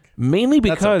Sonic? mainly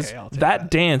because okay, I'll take that that.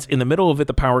 dance in the middle of it,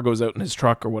 the power goes out in his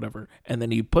truck or whatever, and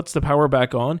then he puts the power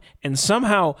back on, and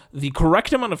somehow the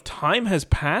correct amount of time has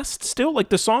passed still. Like,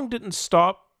 the song didn't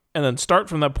stop and then start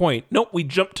from that point. Nope, we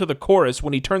jumped to the chorus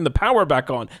when he turned the power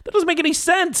back on. That doesn't make any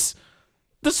sense.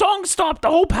 The song stopped, the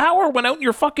whole power went out in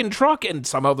your fucking truck, and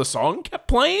somehow the song kept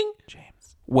playing?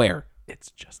 James, Where?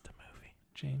 it's just a movie.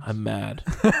 James. I'm mad.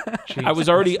 James, I was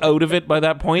already out of it by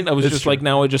that point. I was It's just true. like,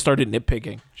 now I just started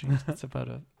nitpicking. James, it's about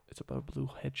a blue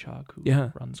hedgehog who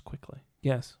Yeah. runs quickly.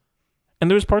 Yes. And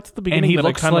there's parts at the And beginning he that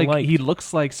looks I kind of like liked. he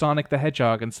looks like Sonic the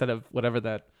Hedgehog instead of whatever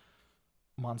that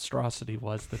monstrosity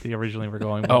was that they originally were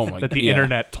going with. Oh my- that the yeah.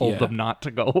 internet told Yeah. them not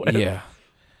to go with. Yeah.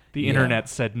 The Yeah. internet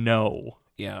said no.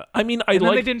 Yeah. I mean, I And then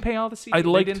they like didn't pay all the I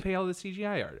liked- they didn't pay all the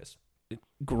CGI artists.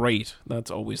 great.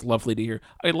 That's always lovely to hear.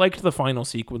 I liked the final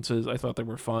sequences. I thought they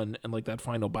were fun, and like that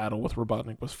final battle with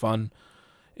Robotnik was fun.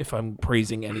 If I'm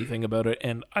praising anything about it,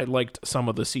 and I liked some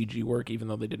of the CG work, even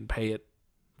though they didn't pay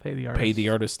the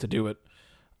artists to do it.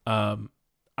 I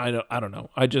don't know.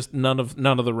 I just none of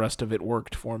the rest of it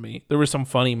worked for me. There were some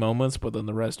funny moments, but then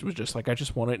the rest was just like I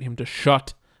just wanted him to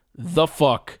shut the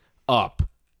fuck up.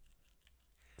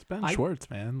 It's Ben Schwartz,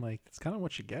 man. Like, it's kind of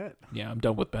what you get. Yeah, I'm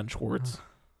done with Ben Schwartz.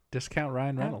 Discount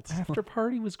Ryan Reynolds. After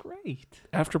Party was great.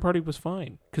 After Party was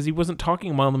fine because he wasn't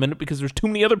talking a mile a minute because there's too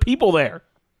many other people there.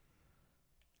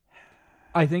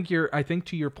 I think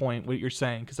to your point, what you're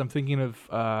saying, because I'm thinking of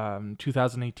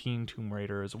 2018 Tomb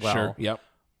Raider as well. Sure. Yep.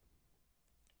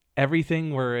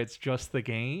 Everything where it's just the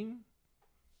game,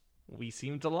 we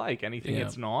seem to like. Anything Yeah.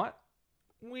 it's not,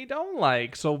 we don't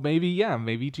like. So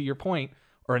maybe to your point,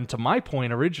 or to my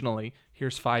point originally,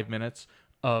 here's 5 minutes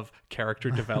of character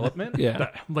development.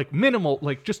 Yeah. Like minimal,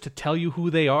 like just to tell you who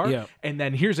they are. Yeah. And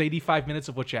then here's 85 minutes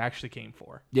of what you actually came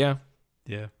for. Yeah.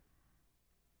 Yeah.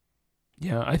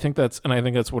 Yeah, I think that's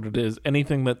what it is.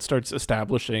 Anything that starts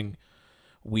establishing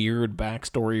weird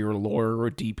backstory or lore or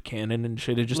deep canon and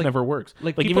shit. It just Like- never works.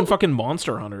 like Like people- even fucking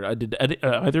Monster Hunter.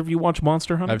 Either of you watch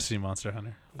Monster Hunter? I've seen Monster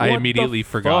Hunter. I What immediately the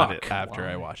forgot it fuck? after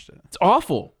I Why? watched it. It's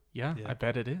awful. Yeah, Yeah. I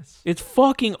bet it is. It's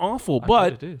fucking awful. I But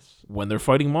bet it is. when they're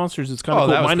fighting monsters, it's kind Oh, of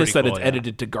that cool. was Minus pretty that cool, it's yeah.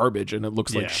 edited to garbage and it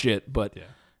looks Yeah. like shit. But Yeah.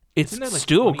 it's Isn't there like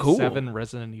still cool. 27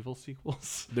 Resident Evil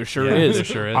sequels? There sure Yeah, is. there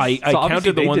sure is. I So obviously counted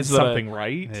the they ones did that something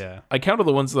right. Yeah. I counted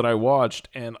the ones that I watched,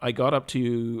 and I got up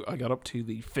to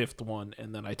the fifth one,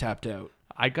 and then I tapped out.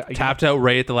 I got Tapped out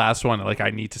right at the last one. Like, I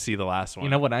need to see the last one. You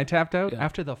know when I tapped out? Yeah.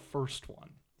 After the first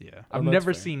one. Yeah. I've that's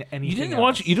never fair. seen anything. You didn't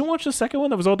else. watch the second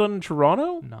one that was all done in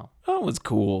Toronto? No. That was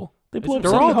cool. They blew up They're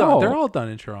City all Hall. done. They're all done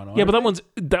in Toronto. Yeah, but that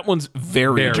one's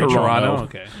very, Toronto.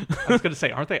 Okay. I was gonna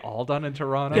say, aren't they all done in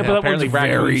Toronto? Yeah, but that apparently one's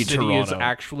Raccoon very City is Toronto.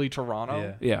 actually Toronto.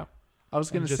 Yeah. Yeah. I was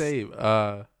gonna just- say,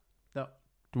 no. What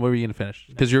were you gonna finish?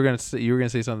 Because you were gonna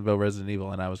say something about Resident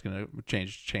Evil, and I was gonna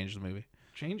change the movie.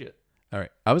 Change it. All right.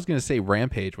 I was gonna say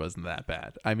Rampage wasn't that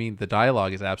bad. I mean, the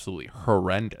dialogue is absolutely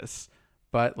horrendous,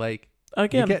 but like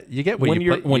Again, you get what when you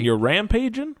you're play, when you're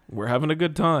rampaging, we're having a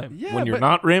good time. Yeah, when you're but-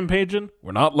 not rampaging,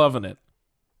 we're not loving it.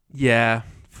 yeah.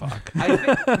 Fuck.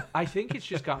 I think it's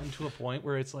just gotten to a point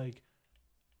where it's like,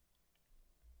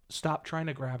 stop trying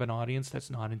to grab an audience that's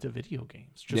not into video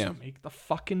games. Just make the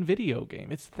fucking video game.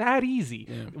 It's that easy.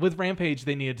 Yeah. With Rampage,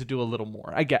 they needed to do a little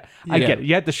more. I get Yeah. it.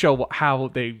 You had to show how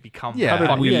they become. Yeah. How did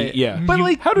fucking we? Yeah. But,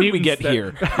 like, how did we mutants get that-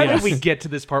 here? How did we Yes. get to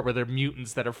this part where they're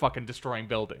mutants that are fucking destroying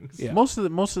buildings? Yeah. Most of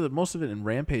it in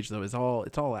Rampage though is all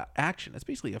action. It's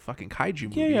basically a fucking kaiju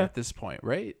movie Yeah. at this point,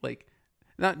 right? Like,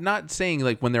 not saying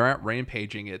like when they're out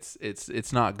rampaging,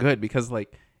 it's not good because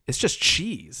like it's just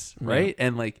cheese, right?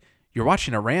 And like you're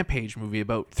watching a Rampage movie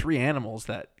about 3 animals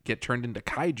that get turned into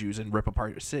kaijus and rip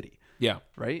apart your city, Yeah.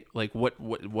 right? Like what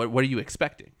are you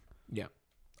expecting? Yeah.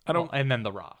 And then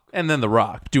The Rock. And then The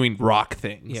Rock doing rock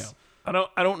things. Yeah.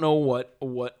 I don't know what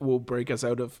will break us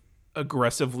out of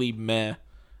aggressively meh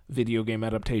video game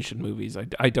adaptation movies.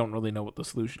 I don't really know what the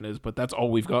solution is, but that's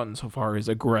all we've gotten so far is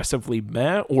aggressively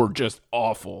meh or just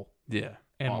awful. Yeah.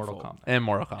 And Awful. Mortal Kombat. And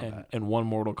Mortal Kombat. And one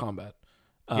Mortal Kombat.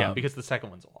 Yeah, because the second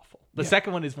one's awful. The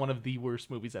second one is one of the worst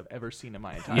movies I've ever seen in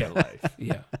my entire life.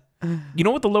 Yeah. You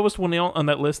know what the lowest one on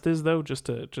that list is though? Just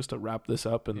to wrap this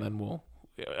up and then we'll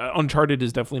Uncharted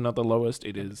is definitely not the lowest.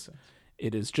 It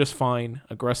is just fine,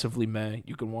 aggressively meh.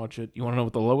 You can watch it. You want to know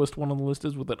what the lowest one on the list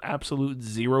is with an absolute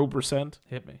 0%?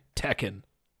 Hit me. Tekken.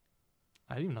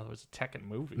 I didn't even know there was a Tekken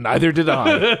movie. Neither did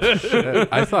I.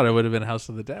 I thought it would have been House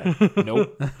of the Dead.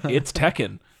 Nope. It's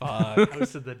Tekken. Fuck.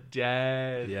 House of the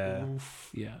Dead. Yeah. Oof.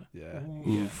 Yeah. Yeah.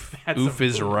 Oof. That's Oof a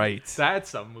is movie. right.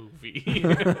 That's a movie.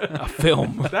 A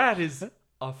film. That is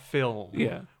a film.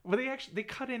 Yeah. Well, they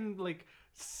cut in like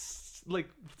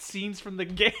scenes from the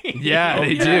game. Yeah,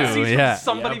 they do, Scenes from yeah.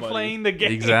 somebody Yeah, buddy. playing the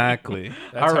game. Exactly.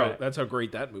 That's All how right. that's how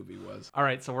great that movie was. All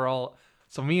right,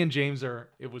 so me and James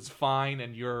it was fine,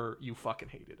 and you fucking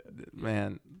hated it.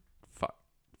 Man,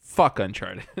 fuck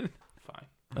Uncharted. Fine.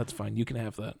 That's fine. You can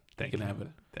have that. Thank you can you. have it.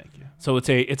 Thank you. So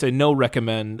it's a no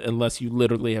recommend unless you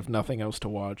literally have nothing else to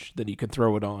watch. Then you can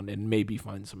throw it on and maybe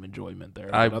find some enjoyment there.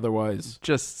 But otherwise,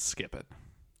 Just skip it.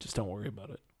 just don't worry about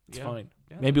it. It's Yeah. fine.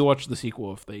 Yeah, Maybe watch the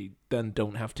sequel if they then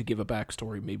don't have to give a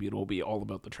backstory. Maybe it'll be all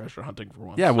about the treasure hunting for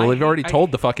once. Yeah, well, I we've already hate-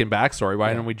 told the fucking backstory. Why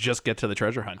Yeah. don't we just get to the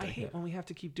treasure I hunting? hate when we have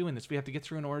to keep doing this. We have to get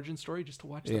through an origin story just to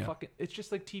watch Yeah. the fucking. It's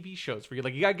just like TV shows where you're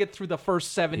like, you gotta get through the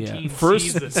first 17 Yeah.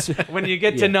 First- seasons. When you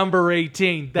get Yeah. to number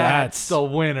 18, that's the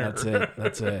winner. That's it.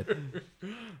 That's it.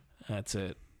 That's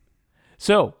it.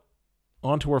 So,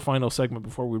 on to our final segment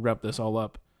before we wrap this all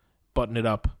up. Button it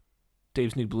up.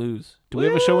 Dave's New Blues. Do we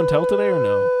have a show and tell today or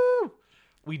no?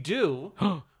 We do,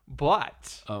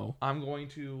 but Oh. I'm going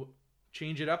to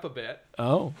change it up a bit,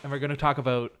 Oh. and we're going to talk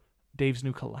about Dave's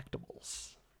new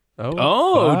collectibles.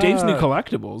 Oh, fuck. Dave's New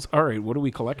Collectibles. All right, what are we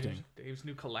collecting? Dave's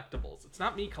new collectibles. It's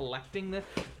not me collecting this.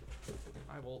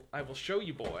 I will show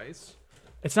you boys.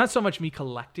 It's not so much me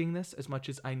collecting this as much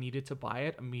as I needed to buy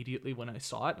it immediately when I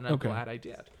saw it, and I'm Okay. glad I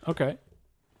did. Okay.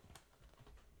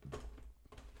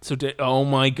 So, oh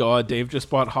my God, Dave just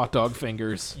bought hot dog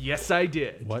fingers. Yes, I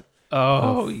did. What?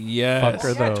 Oh, yes. fuck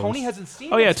are Yeah, those? Tony hasn't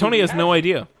seen. Oh yeah, this Tony movie, has no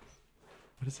idea.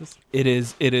 What is this? It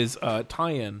is a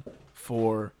tie-in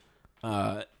for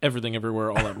Everything Everywhere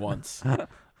All at Once.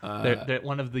 They're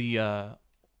one of the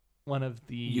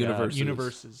Universes.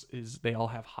 universes is they all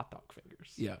have hot dog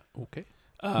fingers. Yeah. Okay.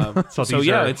 So So, these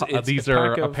yeah, are it's these a are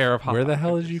pack a of- pair of hot Where the dog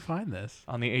hell did fingers you find this?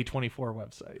 on the A24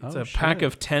 website. It's Oh, a pack shit.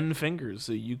 of 10 fingers,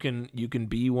 so you can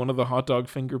be one of the hot dog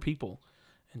finger people,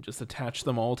 and just attach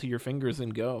them all to your fingers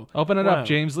and go. Open it up,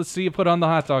 James. Let's see you put on the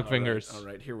hot dog fingers. All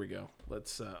right, here we go.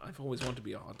 Let's. I've always wanted to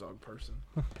be a hot dog person.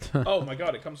 Oh my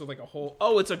god, it comes with like a whole.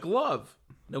 Oh, it's a glove.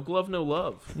 No glove, no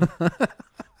love.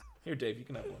 Here, Dave, you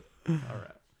can have one.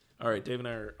 All right. Dave and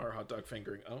I are hot dog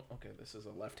fingering. Oh, okay. This is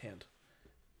a left hand.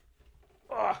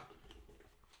 Ah.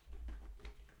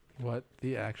 What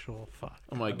the actual fuck?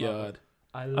 Oh my god.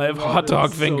 I have hot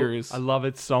dog fingers. I love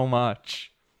it so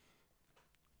much.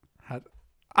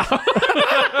 I'm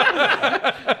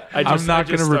not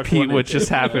going to repeat what just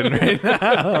happened right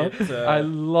now. I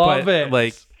love it.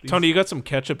 Like, Tony, you got some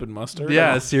ketchup and mustard?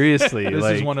 yeah, seriously. This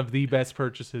like, is one of the best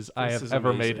purchases I have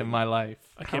ever made in my life.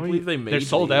 I can't believe they made They're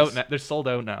sold these. out. They're sold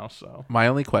out now. So my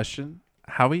only question: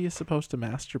 how are you supposed to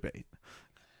masturbate?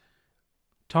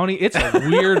 Tony, it's a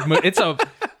weird.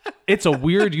 It's a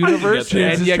weird universe,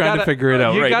 James and is you trying to figure it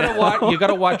out you right gotta now. You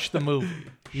gotta watch the movie.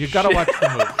 You gotta watch the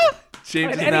movie.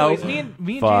 James And is now. anyways, me and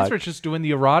James were just doing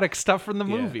the erotic stuff from the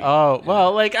movie. Oh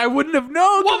well, like I wouldn't have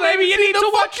known. Well, maybe you need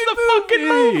to watch the fucking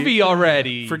movie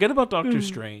already. Forget about Doctor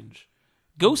Strange.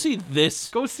 Go see this.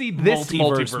 Go see this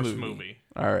multiverse movie.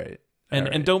 All right,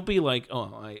 And don't be like,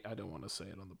 oh, I don't want to say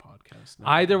it on the podcast.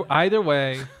 No. Either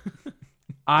way,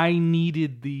 I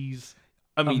needed these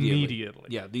immediately.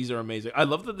 Yeah, these are amazing. I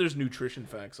love that there's nutrition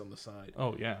facts on the side.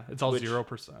 Oh yeah, it's all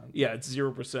 0%. Yeah, it's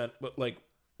 0%. But like,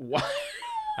 why?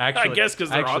 Actually, I guess because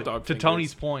they're hot dog To fingers.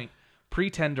 Tony's point,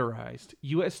 pre-tenderized,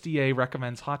 USDA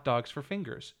recommends hot dogs for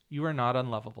fingers. You are not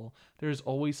unlovable. There is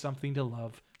always something to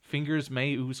love. Fingers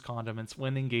may ooze condiments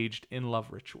when engaged in love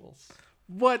rituals.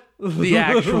 what the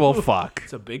actual fuck?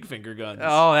 It's a big finger gun.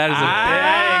 Oh, that is a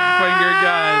big finger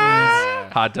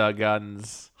guns. Hot dog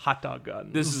guns. Hot dog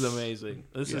guns. This is amazing.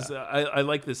 This is I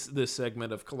like this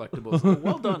segment of collectibles.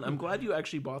 Well done. I'm glad you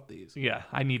actually bought these. Yeah,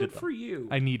 I needed Good them. for you.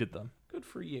 I needed them. Good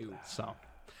for you. So,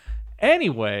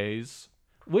 anyways,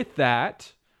 with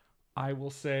that, I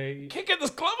will say, Can't get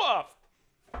this glove off.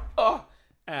 Oh,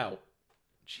 ow.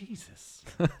 Jesus.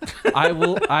 I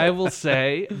will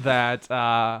say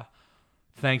that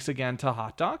thanks again to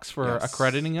Hot Docs for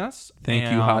accrediting us.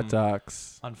 Thank you, Hot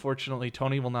Docs. Unfortunately,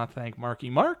 Tony will not thank Marky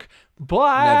Mark,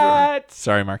 but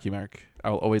Sorry, Marky Mark.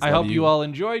 I'll always. I love hope you all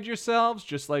enjoyed yourselves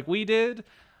just like we did.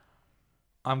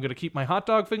 I'm going to keep my hot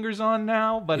dog fingers on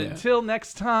now, but until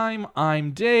next time,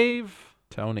 I'm Dave.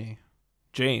 Tony.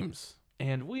 James.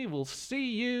 And we will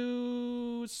see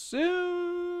you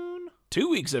soon. 2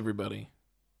 weeks, everybody.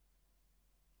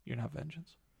 You're not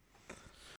vengeance.